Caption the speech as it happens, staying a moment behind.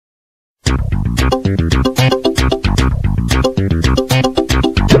வணக்கம்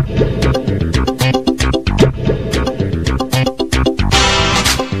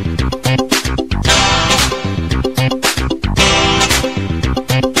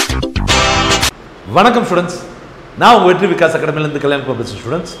ஸ்டூடெண்ட்ஸ், நான் உங்கள் வெற்றி விகாஸ் அகாடமிலேருந்து கல்யாணம்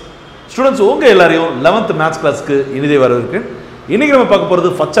பேசுகிறேன். ஸ்டூடெண்ட்ஸ் உங்கள் எல்லாரையும் 11th மேத்ஸ் கிளாஸ்க்கு இனிதே வரவேற்கிறேன். இன்றைக்கி நம்ம பார்க்க போகிறது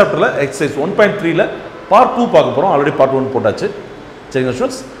ஃபர்ஸ்ட் சாப்டரில் எக்ஸசைஸ் 1.3ல பார்ட் 2 பார்க்க போகிறோம். ஆல்ரெடி பார்ட் 1 போட்டாச்சு. சரிங்க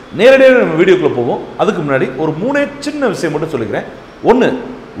ஸ்டூடெண்ட்ஸ், நேரடியாக நம்ம வீடியோக்குள்ளே போவோம். அதுக்கு முன்னாடி ஒரு 3 சின்ன விஷயம் மட்டும் சொல்லிக்கிறேன். ஒன்று,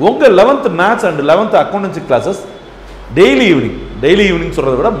 உங்கள் 11th maths and 11th accountancy classes daily evening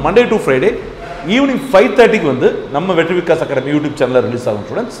சொல்கிறத விட மண்டே டு ஃப்ரைடே ஈவினிங் 5:30க்கு வந்து நம்ம வெற்றி விகாஸ் அகாடமி யூடியூப் சேனலில் ரிலீஸ் ஆகும்.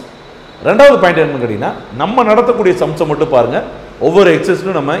 ஸ்டூடெண்ட்ஸ், ரெண்டாவது பாயிண்ட் என்னன்னு கேட்டிங்கன்னா, நம்ம நடத்தக்கூடிய சம்ஸை மட்டும் பாருங்கள். ஒவ்வொரு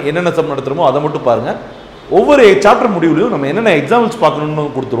எக்ஸசைஸ்லையும் நம்ம என்னென்ன சம் நடத்துகிறோமோ அதை மட்டும் பாருங்கள். ஒவ்வொரு சாப்டர் முடிவுலையும் நம்ம என்னென்ன எக்ஸாம்பிள்ஸ் பார்க்கணும்னு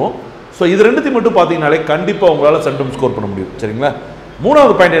கொடுத்துருவோம். ஸோ இது ரெண்டுத்தையும் மட்டும் பார்த்தீங்கனாலே கண்டிப்பாக உங்களால் சென்டம் ஸ்கோர் பண்ண முடியும். சரிங்களா?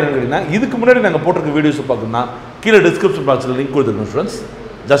 மூணாவது பாயிண்ட் என்னன்னு கேட்டிங்கன்னா, இதுக்கு முன்னாடி நாங்கள் போட்டிருக்க வீடியோஸ் பார்க்கணும்னா கீழே டிஸ்கிரிப்ஷன் பாக்ஸில் லிங்க் கொடுத்துருக்கோம். ஸ்டூடெண்ட்ஸ்,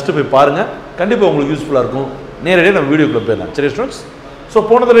 ஜஸ்ட்டு போய் பாருங்கள், கண்டிப்பாக உங்களுக்கு யூஸ்ஃபுல்லாக இருக்கும். நேரடியாக நம்ம வீடியோக்குள்ளே போயிடலாம். சரி ஸ்டூடெண்ட்ஸ், ஸோ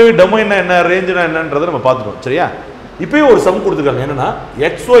போன தடவை டொமைன்னா என்ன, ரேஞ்சுனா என்னன்றதை நம்ம பார்த்துட்டோம். சரியா? இப்போயும் ஒரு சம் கொடுத்துருக்காங்க. என்னன்னா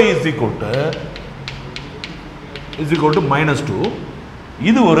xy is equal to -2.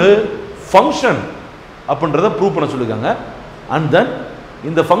 இது ஒரு ஃபங்க்ஷன் அப்படின்றத ப்ரூவ் பண்ண சொல்லியிருக்காங்க. அண்ட் தென்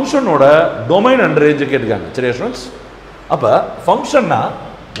இந்த ஃபங்க்ஷனோட டொமைன் அண்ட் ரேஞ்சை கேட்டிருக்காங்க. சரியா ஸ்டூடெண்ட்ஸ்? அப்போ ஃபங்க்ஷன்னா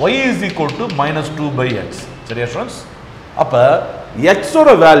y is equal to -2/x. சரியா ஸ்டூடெண்ட்ஸ்? அப்போ எக்ஸோட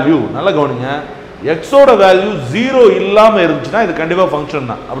வேல்யூ நல்லா கவனிங்க, எக்ஸோட வேல்யூ 0 இல்லாமல் இருந்துச்சுன்னா இது கண்டிப்பாக ஃபங்க்ஷன்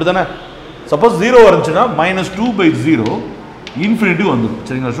தான். அப்படி தானே? சப்போஸ் 0 வந்துச்சுன்னா -2/0 இன்ஃபினிட்டி வந்துடும்.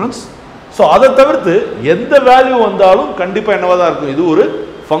 சரிங்களா ஸ்டூடெண்ட்ஸ்? ஸோ அதை தவிர்த்து எந்த வேல்யூ வந்தாலும் கண்டிப்பாக என்னவாக தான் இருக்கும், இது ஒரு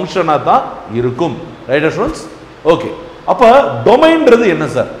ஃபங்க்ஷனாக தான் இருக்கும். ரைட்டா ஸ்டூடெண்ட்ஸ்? ஓகே, அப்போ டொமைன்றது என்ன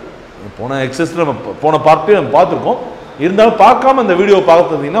சார்? போன எக்ஸசைஸில் நம்ம போன பார்ட்டே நம்ம பார்த்துருக்கோம். இருந்தாலும் பார்க்காம இந்த வீடியோ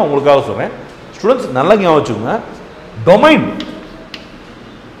பார்த்துருந்தீங்கன்னா உங்களுக்காக சொல்கிறேன். ஸ்டூடெண்ட்ஸ் நல்லா ஞாபகம் வச்சுக்கோங்க, டொமைன்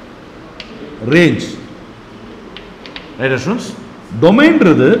ரேஞ்ச். ரைட்டா ஸ்டூடெண்ட்ஸ்?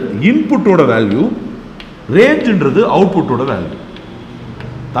 டொமைன்றது இன்புட்டோட value, ரேஞ்சுன்றது அவுட்புட்டோட value.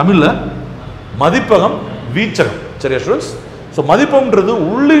 தமிழில் மதிப்பகம், வீச்சகம். சரியா ஸ்டூடெண்ட்ஸ்? ஸோ மதிப்பகம்ன்றது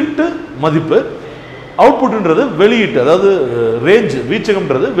உள்ளீட்டு மதிப்பு, அவுட்புட்ன்றது வெளியீட்டு, அதாவது ரேஞ்ச்,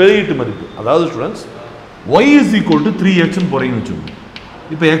 வீச்சகம்ன்றது வெளியீட்டு மதிப்பு. அதாவது students, y is equal to 3x போகிறீங்கன்னு வச்சுக்கோங்க.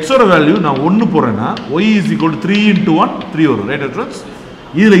 இப்போ எக்ஸோட வேல்யூ நான் 1 போடுறேன்னா y is equal to 3 × 1 3 வரும். Right students?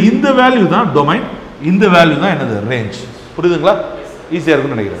 இதில் இந்த வேல்யூ தான் டொமைன், இந்த வேல்யூ தான் என்னது, ரேஞ்ச். புரியுதுங்களா? ஈஸியாக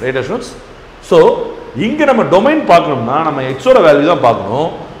இருக்குன்னு நினைக்கிறேன். Right students? ஸோ இங்கே நம்ம டொமைன் பார்க்கணும்னா நம்ம எக்ஸோட வேல்யூ தான் பார்க்கணும்.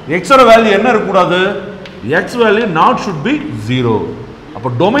 எக்ஸோட வேல்யூ என்ன இருக்கக்கூடாது, X value not should be 0. அப்போ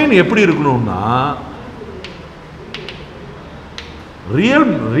டொமைன் எப்படி இருக்கணும்னா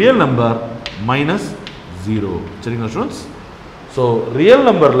ரியல் நம்பர் -0. சரிங்களா ஸ்டூடெண்ட்ஸ்? ஸோ ரியல்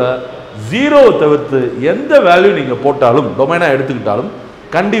நம்பரில் 0 தவிர்த்து எந்த வேல்யூ நீங்கள் போட்டாலும், டொமைனாக எடுத்துக்கிட்டாலும்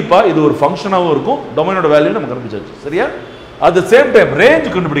கண்டிப்பாக இது ஒரு ஃபங்க்ஷனாகவும் இருக்கும். டொமைனோட வேல்யூ நம்ம கண்டுபிடிச்சாச்சு. சரியா? At the same time range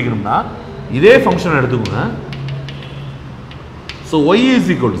கண்டுபிடிக்கணும்னா இதே ஃபங்க்ஷன் எடுத்துக்கோங்க. So y is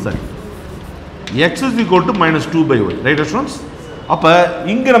equal to x is equal to -2/y. Right students? அப்போ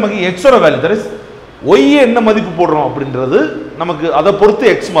இங்கே நமக்கு எக்ஸோட வேல்யூ, தட் இஸ் y என்ன மதிப்பு போடுறோம் அப்படின்றது நமக்கு அதை பொறுத்து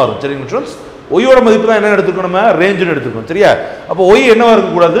எக்ஸ் மாறும். சரிங்க ஸ்டூடெண்ட்ஸ்? ஒய்யோட மதிப்பு தான் என்ன எடுத்துக்கணும், நம்ம ரேஞ்சுன்னு எடுத்துக்கணும். சரியா? அப்போ y என்னவா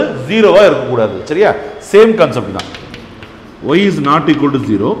இருக்கக்கூடாது, 0வா இருக்கக்கூடாது. சரியா? சேம் கான்செப்ட் தான். y is not equal to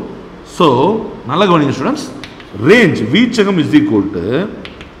 0. So நல்லா கவனிங்க students, range வீச்சகம் is equal to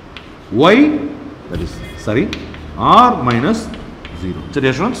y, that is sorry, r -0.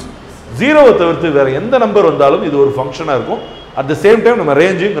 சரியா ஸ்டூடெண்ட்ஸ்? 0வை தவிர்த்து வேற எந்த நம்பர் வந்தாலும் இது ஒரு ஃபங்க்ஷனாக இருக்கும். அட் த சேம் டைம் நம்ம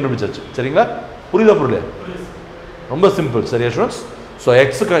ரேஞ்சையும் கண்டுபிடிச்சாச்சு. சரிங்களா? புரியுதா? புரியல? ரொம்ப சிம்பிள். சரியா ஸ்டூடெண்ட்ஸ்? ஸோ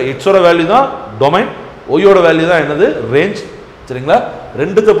எக்ஸோட வேல்யூ தான் டொமைன், ஒய்யோட வேல்யூ தான் என்னது, ரேஞ்ச். சரிங்களா?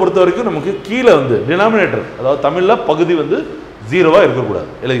 ரெண்டுத்தை பொறுத்த வரைக்கும் நமக்கு கீழே வந்து டினாமினேட்டர், அதாவது தமிழில் பகுதி வந்து 0வா இருக்கக்கூடாது.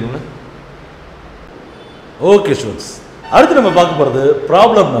 எழுதிக்கோங்க. ஓகே ஸ்டூடெண்ட்ஸ், அடுத்து நம்ம பார்க்க போகிறது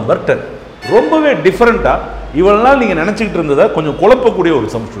ப்ராப்ளம் நம்பர் 10. ரொம்பவே டிஃப்ரெண்ட்டாக இவ்வளோ நாள் நீங்கள் நினச்சிக்கிட்டு இருந்ததை கொஞ்சம் குழப்பக்கூடிய ஒரு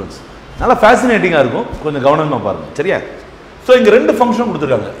சம் ஸ்டூடெண்ட்ஸ். நல்லா ஃபேசினேட்டிங்காக இருக்கும், கொஞ்சம் கவனமாக பாருங்கள். சரியா? ஸோ இங்கே ரெண்டு ஃபங்க்ஷன்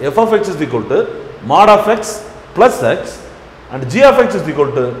கொடுத்துருக்காங்க. f of x is equal to mod of x plus x and g of x is equal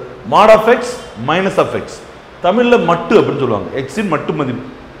to mod of x minus of x. தமிழில் மட்டு அப்படின்னு சொல்லுவாங்க, எக்ஸின்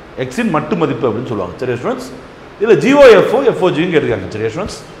மட்டு மதிப்பு அப்படின்னு சொல்லுவாங்க. சரியா ஸ்டூடெண்ட்ஸ்? இதில் GOFO FOGன்னு கேட்டிருக்காங்க. சரியா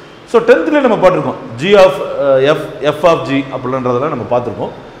ஸ்டூடெண்ட்ஸ்? ஸோ 10th நம்ம பார்த்துருக்கோம், g of f of g அப்படின்றதெல்லாம் நம்ம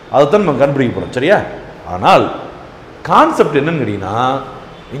பார்த்துருக்கோம். அதைத்தான் நம்ம கண்டுபிடிக்க போகிறோம். சரியா? ஆனால் கான்செப்ட் என்னன்னு கேட்டிங்கன்னா,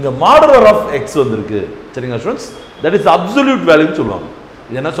 இங்கே மாடுலர் ஆஃப் எக்ஸ் வந்திருக்கு. சரிங்களா ஸ்டூடெண்ட்ஸ்? தட் இஸ் அப்சல்யூட் வேல்யூன்னு சொல்லுவாங்க.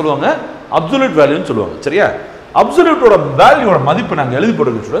 இது என்ன சொல்லுவாங்க, அப்சல்யூட் வேல்யூன்னு சொல்லுவாங்க. சரியா? அப்சல்யூட்டோட வேல்யூவோட மதிப்பு நாங்கள் எழுதி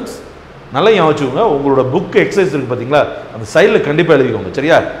போட்டுருக்கோம் ஸ்டூடெண்ட்ஸ். நல்லா ஞாபகம் வச்சுக்கோங்க. உங்களோட புக் எக்ஸசைஸ் இருக்குது பார்த்தீங்களா, அந்த சைடில் கண்டிப்பாக எழுதிக்கோங்க.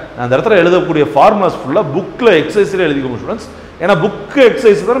 சரியா? நான் அந்த இடத்துல எழுதக்கூடிய ஃபார்முலாஸ் ஃபுல்லாக புக்கில் எக்ஸசைஸில் எழுதிக்கோங்க ஸ்டூடெண்ட்ஸ். ஏன்னா புக்கு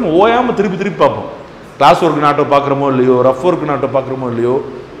எக்ஸசைஸ் தான் நம்ம ஓயாமல் திருப்பி திருப்பி பார்ப்போம். கிளாஸ் ஒர்க் நாட்டை பார்க்குறோமோ இல்லையோ, ரஃப் ஒர்க் நாட்டை பார்க்குறோமோ இல்லையோ,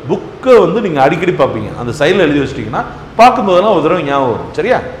 புக்கை வந்து நீங்கள் அடிக்கடி பார்ப்பீங்க. அந்த சைடில் எழுதி வச்சிட்டிங்கன்னா பார்க்கும்போதெல்லாம் ஒரு தடவை ஞாபகம் வரும்.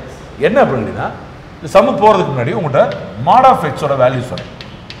 சரியா? என்ன அப்படின்னா, இந்த சம்மு போகிறதுக்கு முன்னாடி உங்கள்கிட்ட மாட் ஆஃப் எக்ஸோட வேல்யூஸ் வரும்.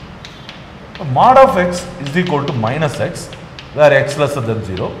 Mod of x is equal to minus x where x lesser than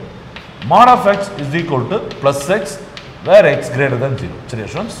 0. Mod of x is equal to plus x where x greater than 0. சரியா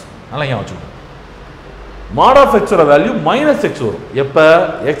ஸ்டூடண்ட்ஸ்? நல்லா ஞாபகம் வச்சுக்கோங்க. Mod of x ஓட வேல்யூ மைனஸ் எக்ஸ் வரும் எப்போ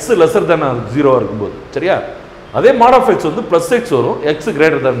x lesser than 0 இருக்கும்போது. சரியா? அதே mod of x வந்து plus x வரும் x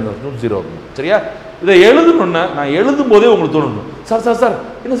greater than 0 இருக்கும். சரியா? இதை எழுதணும்னா நான் எழுதும் போதே உங்களுக்கு தோணும், சார்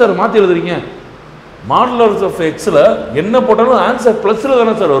என்ன சார் மாற்றி எழுதுறீங்க, மாடுலர்ஸ் ஆஃப் எக்ஸில் என்ன போட்டாலும் ஆன்சர் ப்ளஸில்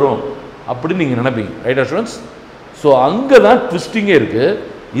தானே சார் வரும் அப்படின்னு நீங்கள் நினைப்பீங்க. ரைட்டா ஸ்டூடெண்ட்ஸ்? ஸோ அங்கே தான் ட்விஸ்டிங்கே இருக்குது.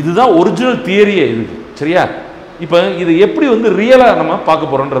 இதுதான் ஒரிஜினல் தியரியே இருக்குது. சரியா? இப்போ இது எப்படி வந்து ரியலாக நம்ம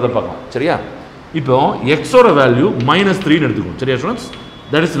பார்க்க போகிறோன்றதை பார்க்கலாம். சரியா? இப்போ எக்ஸோட வேல்யூ -3 எடுத்துக்கணும். சரியா students?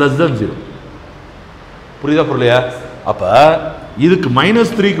 That is less than 0. புரியுதா புரியலையா? அப்போ இதுக்கு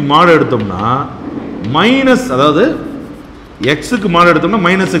 -3க்கு மாடு எடுத்தோம்னா மைனஸ், அதாவது எக்ஸுக்கு மாடு எடுத்தோம்னா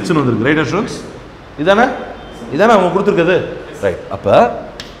 -xன்னு வந்துருக்கு. ரைட்டா ஸ்டூடெண்ட்ஸ்? இதானே அவங்க கொடுத்துருக்குது. ரைட். அப்போ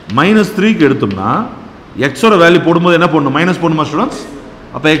 -3க்கு எடுத்தோம்னா எக்ஸோட வேல்யூ போடும்போது என்ன போடணும், மைனஸ் போடணுமா ஸ்டூடெண்ட்ஸ்?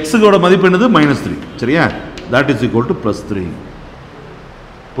 அப்போ எக்ஸுக்கோட மதிப்பு என்னது -3. சரியா? That is equal to +3.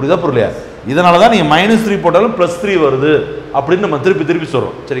 புரியுதா புரியலையா? இதனால தான் நீங்கள் -3 போட்டாலும் +3 வருது அப்படின்னு நம்ம திருப்பி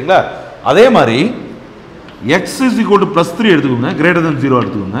சொல்கிறோம். சரிங்களா? அதே மாதிரி எக்ஸ் இஸ் ஈக்குவல் டு +3 எடுத்துக்கோங்க, கிரேட்டர் தென் 0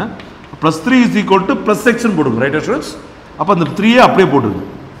 எடுத்துக்கோங்க. +3 இஸ் ஈக்குவல் டு +xன்னு போட்டுக்கோங்க. ரைட்டா ஸ்டூடெண்ட்ஸ்? அப்போ அந்த 3 அப்படியே போட்டுருங்க.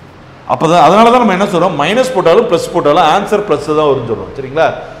 அப்போ தான் அதனால தான் நம்ம என்ன சொல்கிறோம், மைனஸ் போட்டாலும் ப்ளஸ் போட்டாலும் ஆன்சர் ப்ளஸ் தான் வரும்னு சொல்கிறோம். சரிங்களா?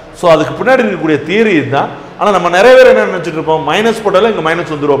 ஸோ அதுக்கு பின்னாடி இருக்கக்கூடிய தியரி இதுதான். ஆனால் நம்ம நிறைய பேர் என்ன நினச்சிட்டு இருப்போம், மைனஸ் போட்டாலும் இங்கே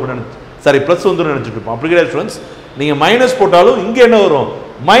மைனஸ் வந்துடும் அப்படின்னு ப்ளஸ் வந்துடும் நினச்சிட்டு இருப்போம். அப்படி கிடையாது ஸ்டூடெண்ட்ஸ். நீங்கள் மைனஸ் போட்டாலும் இங்கே என்ன வரும்,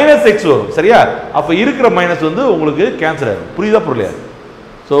 -x வரும். சரியா? அப்போ இருக்கிற மைனஸ் வந்து உங்களுக்கு கேன்சல் ஆகும். புரியுதா புரியலையா?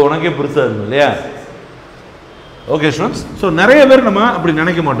 ஸோ உனக்கே பெருசாக இருக்கும் இல்லையா? Okay students? ஸோ நிறைய பேர் நம்ம அப்படி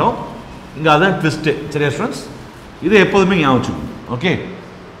நினைக்க மாட்டோம். இங்கே அதான் ட்விஸ்ட்டு. சரியா ஸ்டூடெண்ட்ஸ்? இதை எப்போதுமே ஞாபகம் வச்சுக்கணும். ஓகே?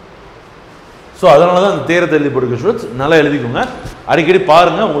 ஸோ அதனால தான் அந்த தேரத்தை எழுதி போடுங்க ஸ்டூடெண்ட்ஸ். நல்லா எழுதிக்கோங்க, அடிக்கடி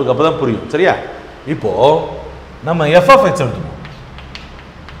பாருங்கள், உங்களுக்கு அப்போ தான் புரியும். சரியா? இப்போது நம்ம f(x) எடுத்துக்கோம்.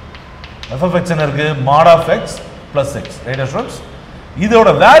 f(x) என்ன இருக்குது, mod of x plus x. ரைட்டா ஸ்டூடெண்ட்ஸ்? இதோட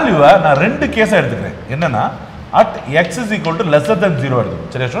வேல்யூவை நான் 2 கேஸாக எடுத்துக்கிறேன். என்னன்னா at x is equal to lesser than 0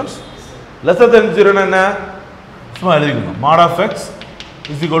 எடுத்துக்கணும். சரியா ஸ்டூடெண்ட்ஸ்? lesser than 0 என்ன, சும்மா எழுதிக்கணும், mod of x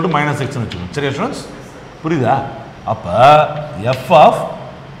is equal to -x வச்சுக்கணும். சரியா ஸ்டூடெண்ட்ஸ்? புரியுதா? அப்போ f of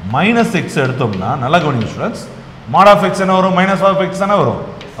 -x எடுத்தோம்னா நல்லா கவனிங்க ஸ்டூடெண்ட்ஸ், mod of x என்ன வரும், -x தானே வரும்.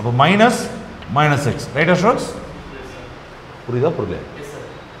 அப்போ -x. ரைட்டா ஸ்டூடெண்ட்ஸ்? புரியுதா புரியல?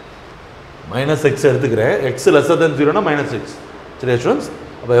 -x எடுத்துக்கிறேன், x lesser than 0னா -x. சரியா ஸ்டூடெண்ட்ஸ்?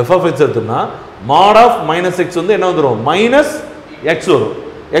 அப்போ f of x எடுத்தோம்னா mod of -x வந்து என்ன வந்துடும், -x வரும்.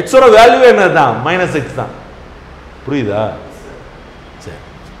 x-ஓட வேல்யூ என்ன தான், -x தான். புரியுதா? சரி,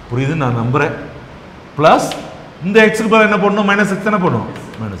 புரியுது நான் நம்புகிறேன். ப்ளஸ் இந்த எக்ஸுக்கு பதில் என்ன பண்ணணும், -x தானே பண்ணணும்,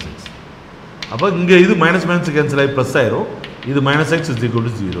 -x. அப்போ இங்கே இது மைனஸ் கேன்சல் ஆகி ப்ளஸ் ஆயிரும். இது -x is equal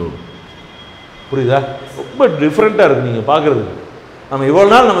to 0. புரியுதா? ரொம்ப டிஃப்ரெண்ட்டாக இருக்குது நீங்கள் பார்க்குறதுக்கு. நம்ம இவ்வளோ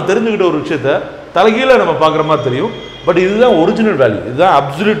நாள் நம்ம தெரிஞ்சுக்கிட்ட ஒரு விஷயத்தை தலைகீழ நம்ம பார்க்குற மாதிரி தெரியும். பட் இதுதான் ஒரிஜினல் வேல்யூ, இதுதான்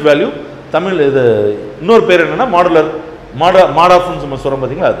அப்சல்யூட் வேல்யூ. தமிழ் இது இன்னொரு பேர் என்னென்னா மாடாஃப்னு நம்ம சொல்கிறோம்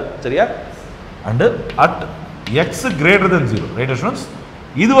பார்த்தீங்களா, அது. சரியா? And at X greater than 0. Right students?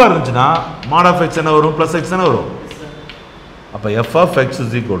 இதுவாக இருந்துச்சுன்னா mod of x என்ன வரும், +x என்ன வரும். அப்போ f of x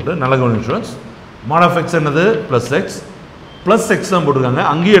is equal to, நல்ல கவனிங்க ஸ்டூடெண்ட்ஸ், mod of x என்னது, +x தான் போட்டிருக்காங்க.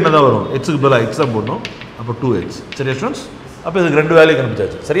 அங்கேயும் என்ன தான் வரும், எக்ஸுக்கு பதிலாக x தான் போடணும். அப்போ 2x. சரியா ஸ்டூடெண்ட்ஸ்? அப்போ இதுக்கு 2 வேல்யூ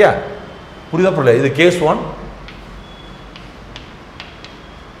கண்டுபிடிச்சாச்சு. சரியா? புரியுதா புரியல? இது கேஸ் 1,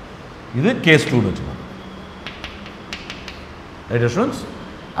 இது கேஸ் 2ன்னு வச்சுக்கோங்க. Right students?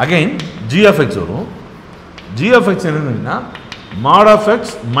 Again g of x வரும். g of x என்னன்னா mod of x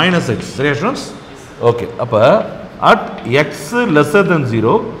 -x. சரியா ஸ்டூடெண்ட்ஸ்? ஓகே. அப்போ at x lesser than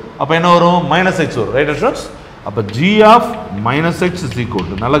 0 அப்போ என்ன வரும், -x வரும். Right students? அப்போ g of -x is equal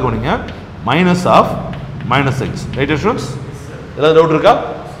to, நல்லா கவனிங்க, minus of -x. Right students? ஏதாவது டவுட் இருக்கா?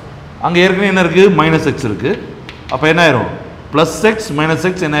 அங்கே ஏற்கனவே என்ன இருக்குது, -x இருக்குது. அப்போ என்ன ஆயிரும், +x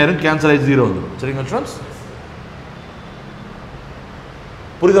 -x என்ன ஆயிரும், கேன்சல் ஆகி 0 வந்துடும். சரிங்களா ஸ்டூடெண்ட்ஸ்?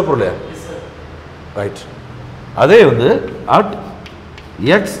 புரியுதா புரியலையா? ரைட். அதே வந்து at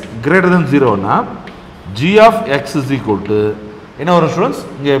x greater than 0னா g of x is equal to என்ன வரும் ஸ்டூடெண்ட்ஸ்,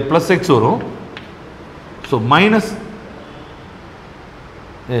 இங்கே +x வரும். ஸோ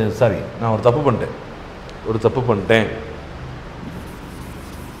சாரி, நான் ஒரு தப்பு பண்ணிட்டேன்.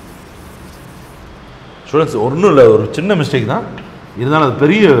 ஸ்டூடெண்ட்ஸ் ஒன்றும் இல்லை, ஒரு சின்ன மிஸ்டேக் தான், இருந்தாலும் அது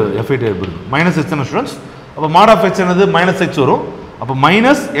பெரிய எஃபெக்ட் ஏற்படுது. மைனஸ் எக்ஸ் தானே ஸ்டூடெண்ட்ஸ்? அப்போ மாட் ஆஃப் எக்ஸ் என்னது மைனஸ் எக்ஸ் வரும். அப்போ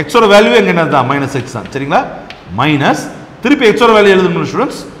மைனஸ் எக்ஸோட வேல்யூ எங்கே என்னது தான் மைனஸ் எக்ஸ் தான். சரிங்களா? மைனஸ் திருப்பி எக்ஸோட வேல்யூ எழுதணும்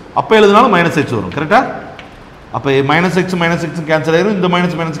ஸ்டூடெண்ட்ஸ். அப்போ எழுதினாலும் மைனஸ் எக்ஸ் வரும். கரெக்டாக? அப்போ மைனஸ் எக்ஸ் கேன்சல் ஆயிரும். இந்த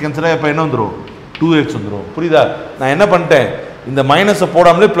மைனஸ் கேன்சல் ஆகி அப்போ என்ன வந்துடும்? 2x வந்துடும். புரியுதா? நான் என்ன பண்ணிட்டேன், இந்த மைனஸை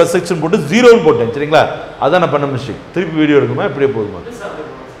போடாமலே ப்ளஸ் எக்ஸ்ன்னு போட்டு ஜீரோன்னு போட்டேன். சரிங்களா? அதான் நான் பண்ண மிஸ்டேக். திருப்பி வீடியோ எடுக்குமா இப்படியே போதுமா?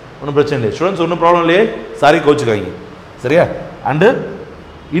 ஒன்றும் பிரச்சனை இல்லை ஸ்டூடெண்ட்ஸ், ஒன்றும் ப்ராப்ளம் இல்லையே. சாரி கோச்சுக்காங்க. சரியா? அண்டு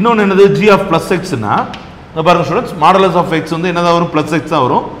இன்னொன்று என்னது, ஜி ஆஃப் ப்ளஸ் எக்ஸ்னா இங்கே பாருங்கள் ஸ்டூடெண்ட்ஸ், மாடலஸ் ஆஃப் எக்ஸ் வந்து என்னதான் வரும், ப்ளஸ் எக்ஸ் தான்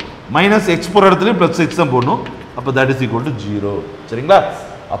வரும். மைனஸ் எக்ஸ் போகிற இடத்துலையும் ப்ளஸ் எக்ஸ் தான் போடணும். அப்போ தட் இஸ் ஈக்குவல் டு 0. சரிங்களா?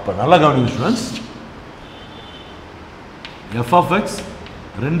 அப்போ நல்லா கவனிங்க ஸ்டூடெண்ட்ஸ், எஃப் ஆஃப் எக்ஸ்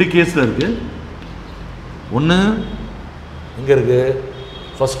ரெண்டு கேஸில் இருக்குது. ஒன்று இங்கே இருக்குது,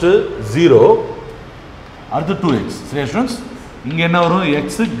 ஃபஸ்ட்டு 0, அடுத்து 2x. சரியா ஸ்டூடெண்ட்ஸ்? இங்கே என்ன வரும்,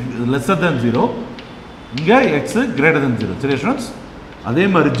 எக்ஸு லெஸ்ஸர் தேன் 0, இங்கே எக்ஸு கிரேட்டர் தேன் 0. சரியா ஸ்டூடெண்ட்ஸ்? அதே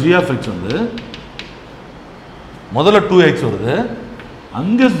மாதிரி ஜி ஆஃப் எக்ஸ் வந்து முதல்ல 2x வருது,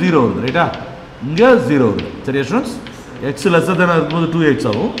 அங்கே 0 வருது. ரைட்டா? இங்கே 0 வருது. சரியா ஸ்டூடெண்ட்ஸ்? எக்ஸ் லெஸ்ஸர் தேன் இருக்கும்போது 2x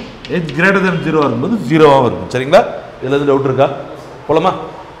ஆகும், எக்ஸ் கிரேட்டர் தேன் 0 இருக்கும்போது 0 இருக்கும். சரிங்களா? இதில் எதுவும் டவுட் இருக்கா? போலாமா?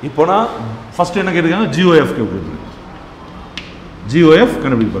 இப்போ நான் ஃபர்ஸ்ட் என்ன கேட்டிருக்காங்க, ஜிஓஎஃப் கேட்குறது. ஜிஓஎஃப்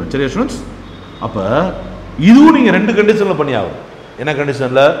கண்டுபிடிக்க போகிறேன். சரியா ஸ்டூடெண்ட்ஸ்? அப்போ இதுவும் நீங்கள் ரெண்டு கண்டிஷனில் பண்ணி ஆகும். என்ன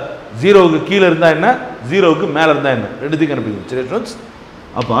கண்டிஷனில், 0க்கு கீழே இருந்தால் என்ன, 0க்கு மேலே இருந்தால் என்ன, ரெண்டுத்தையும் கண்டுபிடிக்கணும். சரியா ஸ்டூடெண்ட்ஸ்?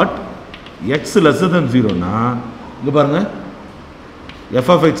 அப்போ எக்ஸ் லெஸ்ஸர் தேன் 0னா இங்கே பாருங்கள்,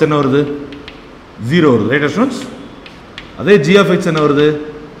 எஃப் ஆஃப் எக்ஸ் என்ன வருது, 0 வருது. ரைட்டா ஸ்டூடெண்ட்ஸ்? அதே ஜி ஆஃப் எக்ஸ் என்ன வருது,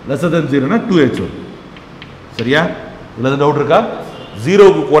 லெஸ்ஸர் தேன் 0னா 2x வருது. சரியா? இதில் எதுவும் டவுட் இருக்கா?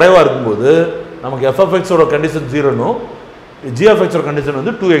 0க்கு குறைவாக இருக்கும்போது நமக்கு எஃப் ஆஃப் எக்ஸோட கண்டிஷன் 0னும் ஜி ஆஃப் எக்ஸோட கண்டிஷன்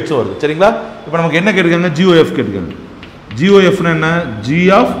வந்து 2x வருது. சரிங்களா? இப்போ நமக்கு என்ன கேட்டிருக்காங்க, ஜிஓஎஃப் கேட்டிருக்காங்க. ஜிஓஎஃப்னா என்ன, G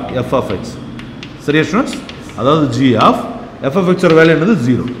of F of X. சரியா ஸ்டூடெண்ட்ஸ்? அதாவது ஜி ஆஃப் எஃப் ஆஃப் எக்ஸோட வேல்யூ என்னது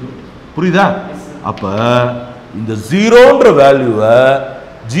 0. புரியுதா? அப்போ இந்த 0ன்ற வேல்யூவை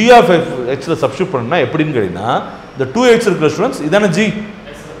ஜி ஆஃப் எக்ஸில் சப்ஸ்டியூட் பண்ணா எப்படின்னு கேட்டிங்கன்னா, இந்த 2x இருக்கிற ஸ்டூடெண்ட்ஸ் இதான ஜி,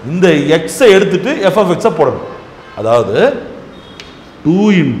 இந்த எக்ஸை எடுத்துட்டு எஃப் ஆஃப் எக்ஸை போடணும். அதாவது 2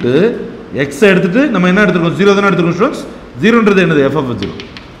 இன்ட்டு எக்ஸை எடுத்துட்டு நம்ம என்ன எடுத்துருக்கோம், 0 தானே எடுத்துருக்கோம் ஸ்டூடெண்ட்ஸ். 0ன்றது என்னது, எஃப் ஆஃப் 0.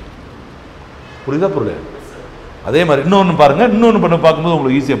 புரியுதா? புரியல? அதே மாதிரி இன்னொன்று பாருங்க, இன்னொன்று பண்ண பார்க்கும்போது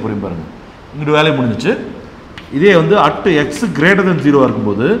உங்களுக்கு ஈஸியாக புரியும் பாருங்க. இங்கிட்டு வேலையை முடிஞ்சிச்சு. இதே வந்து அட் எக்ஸ் கிரேட்டர் தென் 0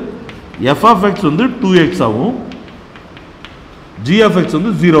 இருக்கும்போது எஃப் ஆஃப் எக்ஸ் வந்து 2x ஆகும், ஜி ஆஃப் எக்ஸ்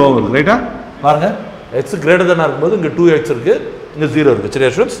வந்து 0 ஆகும். ரைட்டா? பாருங்க, எக்ஸ் கிரேட்டர் தென் இருக்கும்போது இங்கே 2x இருக்கு, இங்கே 0 இருக்கு.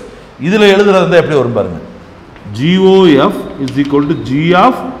 சரியா ஸ்டூடெண்ட்ஸ்? இதில் எழுதுறது வந்து எப்படி வரும் பாருங்க, GOF is equal to G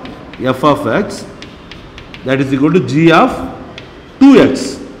of f of x, that is equal to G of 2x.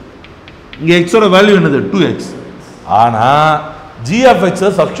 இங்கே x ஓட வேல்யூ என்னது, 2x. ஆனால் G of x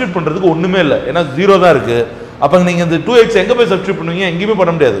சப்ஸ்டியூட் பண்ணுறதுக்கு ஒன்றுமே இல்லை, ஏன்னா 0 தான் இருக்குது. அப்போ நீங்கள் இந்த 2x எங்கே போய் சப்ஸ்டியூட் பண்ணுவீங்க, எங்கேயுமே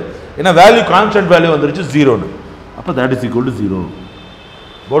பண்ண முடியாது. ஏன்னா வேல்யூ கான்ஸ்டன்ட் வேல்யூ வந்துருச்சு 0ன்னு. அப்போ that is equal to 0.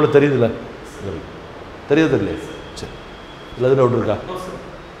 போர்டில் தெரியுதுல்ல? தெரியுது இல்லையா? சரி, இல்லை எதுவும் டவுட் இருக்கா?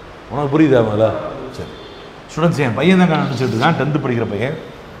 உனக்கு புரியுதா முதல்ல? சரி ஸ்டூடெண்ட்ஸ், என் பையன் தான் நினச்சிட்டு இருக்கான், 10th படிக்கிற பையன்.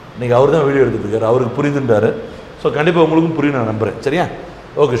 இன்றைக்கி அவர் தான் வீடியோ எடுத்துகிட்டு இருக்காரு, அவருக்கு புரியுதுன்றாரு. ஸோ கண்டிப்பாக உங்களுக்கும் புரியும் நான் நம்புகிறேன். சரியா?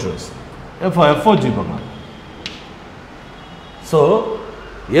 ஓகே ஸ்டூடெண்ட்ஸ், எஃப்ஓஜி பார்க்கலாம். ஸோ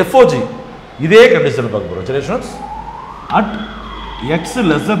எஃப்ஓஜி இதே கண்டிஷன் பார்க்க போகிறோம். சரியா students? At X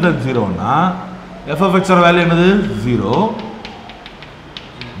lesser then 0னா F of எக்ஸோட வேல்யூ என்னது 0,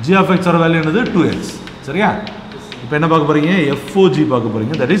 ஜி ஆஃப் எக்ஸோட வேல்யூ என்னது 2x. சரியா? இப்போ என்ன பார்க்க போகிறீங்க, எஃப்ஓஜி பார்க்க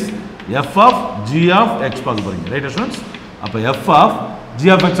போகிறீங்க. That is f of g of x பார்க்க போறீங்க. Right students? அப்போ f of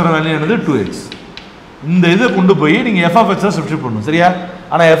g of x ஓட வேல்யூ என்னது 2x. இந்த இதை கொண்டு போய் நீங்கள் f of x சப்ஸ்டியூட் பண்ணணும். சரியா?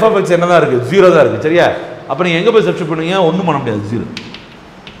 ஆனால் f of x என்னதான் இருக்குது, 0 தான் இருக்குது. சரியா? அப்போ நீங்கள் எங்கே போய் சப்ஸ்டியூட் பண்ணுவீங்க, ஒன்றும் பண்ண முடியாது, 0.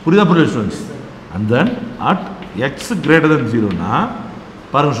 புரியுதா? புரியுது students? And then at x greater than 0னா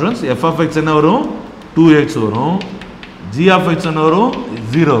பாருங்க ஸ்டூடெண்ட்ஸ், f of x என்ன வரும், 2x வரும், g of x என்ன வரும்,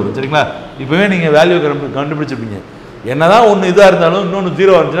 0 வரும். சரிங்களா? இப்போவே நீங்கள் வேல்யூ கண்டுபிடிச்சிருப்பீங்க. என்னதான் ஒன்று இதாக இருந்தாலும் இன்னொன்று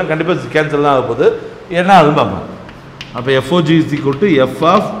 0 வந்துச்சுன்னா கண்டிப்பாக கேன்சல் தான் ஆக போகுது. என்ன அதுவும் பார்க்கலாம். அப்போ FOG is equal to f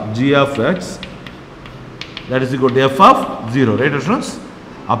of g of x, that is equal to f of 0. Right students?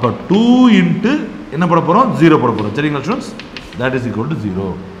 அப்போ 2 இன்ட்டு என்ன போட போகிறோம், 0 போட போகிறோம். சரிங்களா students? that is equal to 0.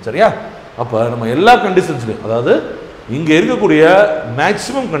 சரியா? அப்போ நம்ம எல்லா கண்டிஷன்ஸ்லையும், அதாவது இங்கே இருக்கக்கூடிய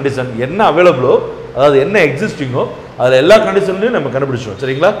மேக்ஸிமம் கண்டிஷன் என்ன அவைலபிளோ, அதாவது என்ன எக்ஸிஸ்டிங்கோ, அதில் எல்லா கண்டிஷன்லையும் நம்ம கண்டுபிடிச்சோம்.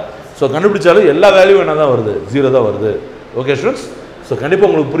 சரிங்களா? ஸோ கண்டுபிடிச்சாலும் எல்லா வேல்யூ என்ன தான் வருது, 0 தான் வருது. Okay students? ஸோ கண்டிப்பாக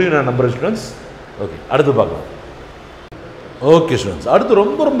உங்களுக்கு புரியும் நான் நம்புறேன் ஸ்டூடெண்ட்ஸ். ஓகே, அடுத்து பார்க்கலாம். ஓகே ஸ்டூடெண்ட்ஸ், அடுத்து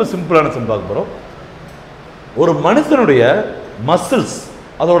ரொம்ப ரொம்ப சிம்பிளான சம் பார்க்க போகிறோம். ஒரு மனுஷனுடைய மசில்ஸ்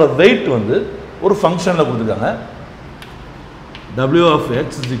அதோட வெயிட் வந்து ஒரு ஃபங்க்ஷனில் கொடுத்துருக்காங்க. W of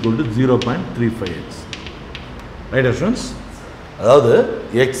x is equal to 0.35x. ரைட்டா ஸ்டூடெண்ட்ஸ்? அதாவது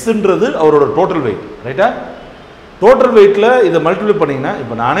எக்ஸ்ன்றது அவரோட டோட்டல் வெயிட், ரைட்டா? டோட்டல் வெயிட்டில் இதை மல்டிப்ளை பண்ணிங்கன்னா,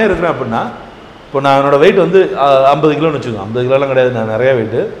 இப்போ நானே இருக்கிறேன் அப்படின்னா, இப்போ நான் என்னோட வெயிட் வந்து 50 கிலோன்னு வச்சுக்கோங்க. 50 கிலோலாம் கிடையாது, நான் நிறையா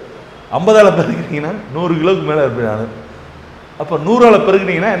வெயிட்டு. 50ஆல் பெருக்கினீங்கன்னா 100 கிலோவுக்கு மேலே இருப்பேன் நான். அப்போ 100ஆல்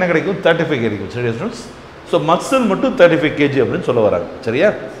பெருக்கினீங்கன்னா என்ன கிடைக்கும்? 35 கிடைக்கும். சரியா ஸ்டூடெண்ட்ஸ்? ஸோ மக்சல் மட்டும் 35 kg அப்படின்னு சொல்ல வராங்க. சரியா?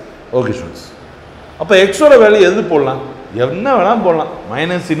 Okay students. அப்போ எக்ஸோட வேல்யூ எது போடலாம்? என்ன வேணால் போடலாம்.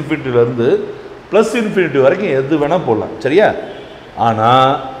 -∞ +∞ வரைக்கும் எது வேணால் போடலாம். சரியா?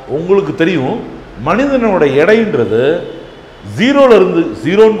 ஆனால் உங்களுக்கு தெரியும், மனிதனோட எடைன்றது 0லேருந்து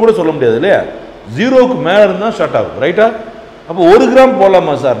 0ன்னு கூட சொல்ல முடியாது இல்லையா? 0க்கு மேலே இருந்தால் ஷார்ட் ஆகும், ரைட்டா? அப்போ 1 கிராம்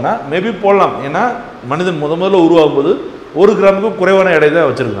போடலாமா சார்னா மேபி போடலாம். ஏன்னா மனிதன் முதல்ல உருவாகும் போது 1 கிராமுக்கு குறைவான எடை தான்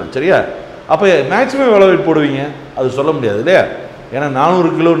வச்சுருக்கான். சரியா? அப்போ மேக்ஸிமம் எவ்வளோ வெயிட் போடுவீங்க? அது சொல்ல முடியாது இல்லையா? ஏன்னா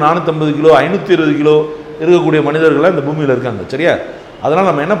 400 கிலோ, 450 கிலோ, 520 கிலோ இருக்கக்கூடிய மனிதர்கள்லாம் இந்த பூமியில் இருக்காங்க. சரியா? அதனால்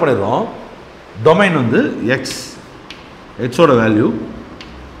நம்ம என்ன பண்ணிடுறோம், டொமைன் வந்து எக்ஸோட வேல்யூ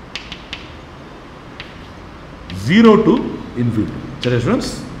 0 to infinity. சரியா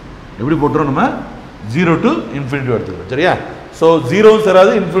ஸ்டூடெண்ட்ஸ்? எப்படி போட்டுறோம்? நம்ம 0 to infinity எடுத்துக்கிறோம். சரியா? ஸோ 0வும்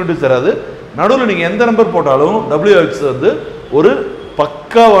சேராது, இன்ஃபினிட்டி சேராது. நடுவில் நீங்கள் எந்த நம்பர் போட்டாலும் WX வந்து ஒரு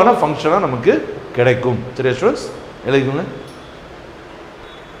பக்காவான ஃபங்க்ஷனாக நமக்கு கிடைக்கும். சரியா ஸ்டூடெண்ட்ஸ்? எழுதிக்கோங்க.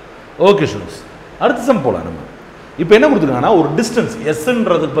 ஓகே ஸ்டூடெண்ட்ஸ், அடுத்த சம் போகலாம். நம்ம இப்போ என்ன கொடுத்துருக்காங்கன்னா, ஒரு டிஸ்டன்ஸ்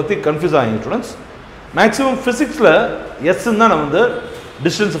எஸ்ன்றதை பற்றி கன்ஃபியூஸ் ஆகிங்க ஸ்டூடெண்ட்ஸ். மேக்ஸிமம் ஃபிசிக்ஸில் எஸ்ன்னு தான் நம்ம வந்து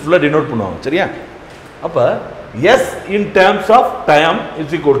டிஸ்டன்ஸ் ஃபுல்லாக டினோட் பண்ணுவாங்க. சரியா? அப்போ S in terms of time is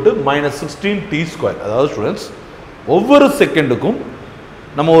equal to -16t². அதாவது ஸ்டூடெண்ட்ஸ், ஒவ்வொரு செகண்டுக்கும்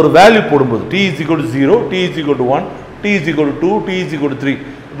நம்ம ஒரு வேல்யூ போடும்போது t is equal to 0, t is equal to 1, t is equal to 2, t is equal to 3,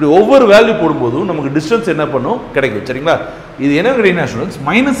 இப்படி ஒவ்வொரு வேல்யூ போடும்போதும் நமக்கு டிஸ்டன்ஸ் என்ன பண்ணும்? கிடைக்கும். சரிங்களா? இது என்ன கிடைக்குன்னா ஸ்டூடெண்ட்ஸ்,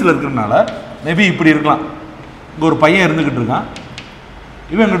 மைனஸில் இருக்கிறதுனால மேபி இப்படி இருக்கலாம். இங்கே ஒரு பையன் இருந்துக்கிட்டு இருக்கான்,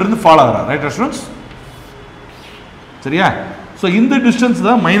 இவன் எங்கிட்ட இருந்து ஃபாலோ ஆகிறான். ரைட்டா ஸ்டூடெண்ட்ஸ்? சரியா? ஸோ இந்த டிஸ்டன்ஸ்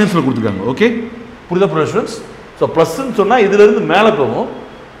தான் மைனஸில் கொடுத்துருக்காங்க. ஓகே, புரியுதா ஸ்டூடெண்ட்ஸ்? ஸோ ப்ளஸ்ன்னு சொன்னால் இதுலேருந்து மேலே போகும்,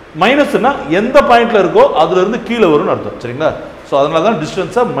 மைனஸ்னா எந்த பாயிண்டில் இருக்கோ அதுலேருந்து கீழே வரும்னு அர்த்தம். சரிங்களா? ஸோ அதனால தான்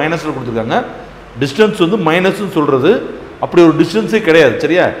டிஸ்டன்ஸை மைனஸில் கொடுத்துருக்காங்க. டிஸ்டன்ஸ் வந்து மைனஸ்ன்னு சொல்கிறது அப்படி ஒரு டிஸ்டன்ஸே கிடையாது.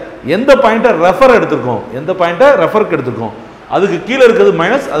 சரியா? எந்த பாயிண்ட்டை ரெஃபர் எடுத்திருக்கோம், எந்த பாயிண்ட்டை ரெஃபருக்கு எடுத்திருக்கோம், அதுக்கு கீழே இருக்கிறது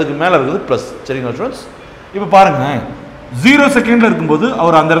மைனஸ், அதுக்கு மேலே இருக்கிறது ப்ளஸ். சரிங்களா ஸ்டூடெண்ட்ஸ்? இப்போ பாருங்கள், 0 செகண்டில் இருக்கும்போது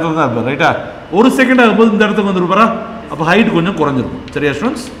அவர் அந்த இடத்துல தான் இருப்பார். ரைட்டா? 1 செகண்ட் ஆகும்போது இந்த இடத்துக்கு வந்துருப்பாரா? அப்போ ஹைட் கொஞ்சம் குறைஞ்சிருக்கும். சரியா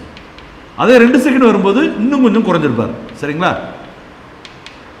ஸ்டூடெண்ட்ஸ்? அதே 2 செகண்ட் வரும்போது இன்னும் கொஞ்சம் குறைஞ்சிருப்பார். சரிங்களா?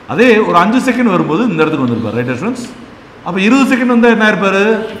 அதே ஒரு 5 செகண்ட் வரும்போது இந்த இடத்துக்கு வந்திருப்பார். ரைட்டா ஸ்டூடெண்ட்ஸ்? அப்போ 20 செகண்ட் வந்து என்ன இருப்பார்?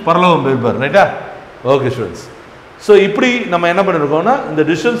 பரலோகம் போயிருப்பார். ரைட்டா? Okay students. ஸோ இப்படி நம்ம என்ன பண்ணியிருக்கோம்னா, இந்த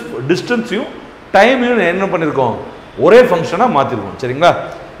டிஸ்டன்ஸையும் டைமையும் என்ன பண்ணியிருக்கோம்? ஒரே ஃபங்க்ஷனாக மாற்றிருக்கோம். சரிங்களா?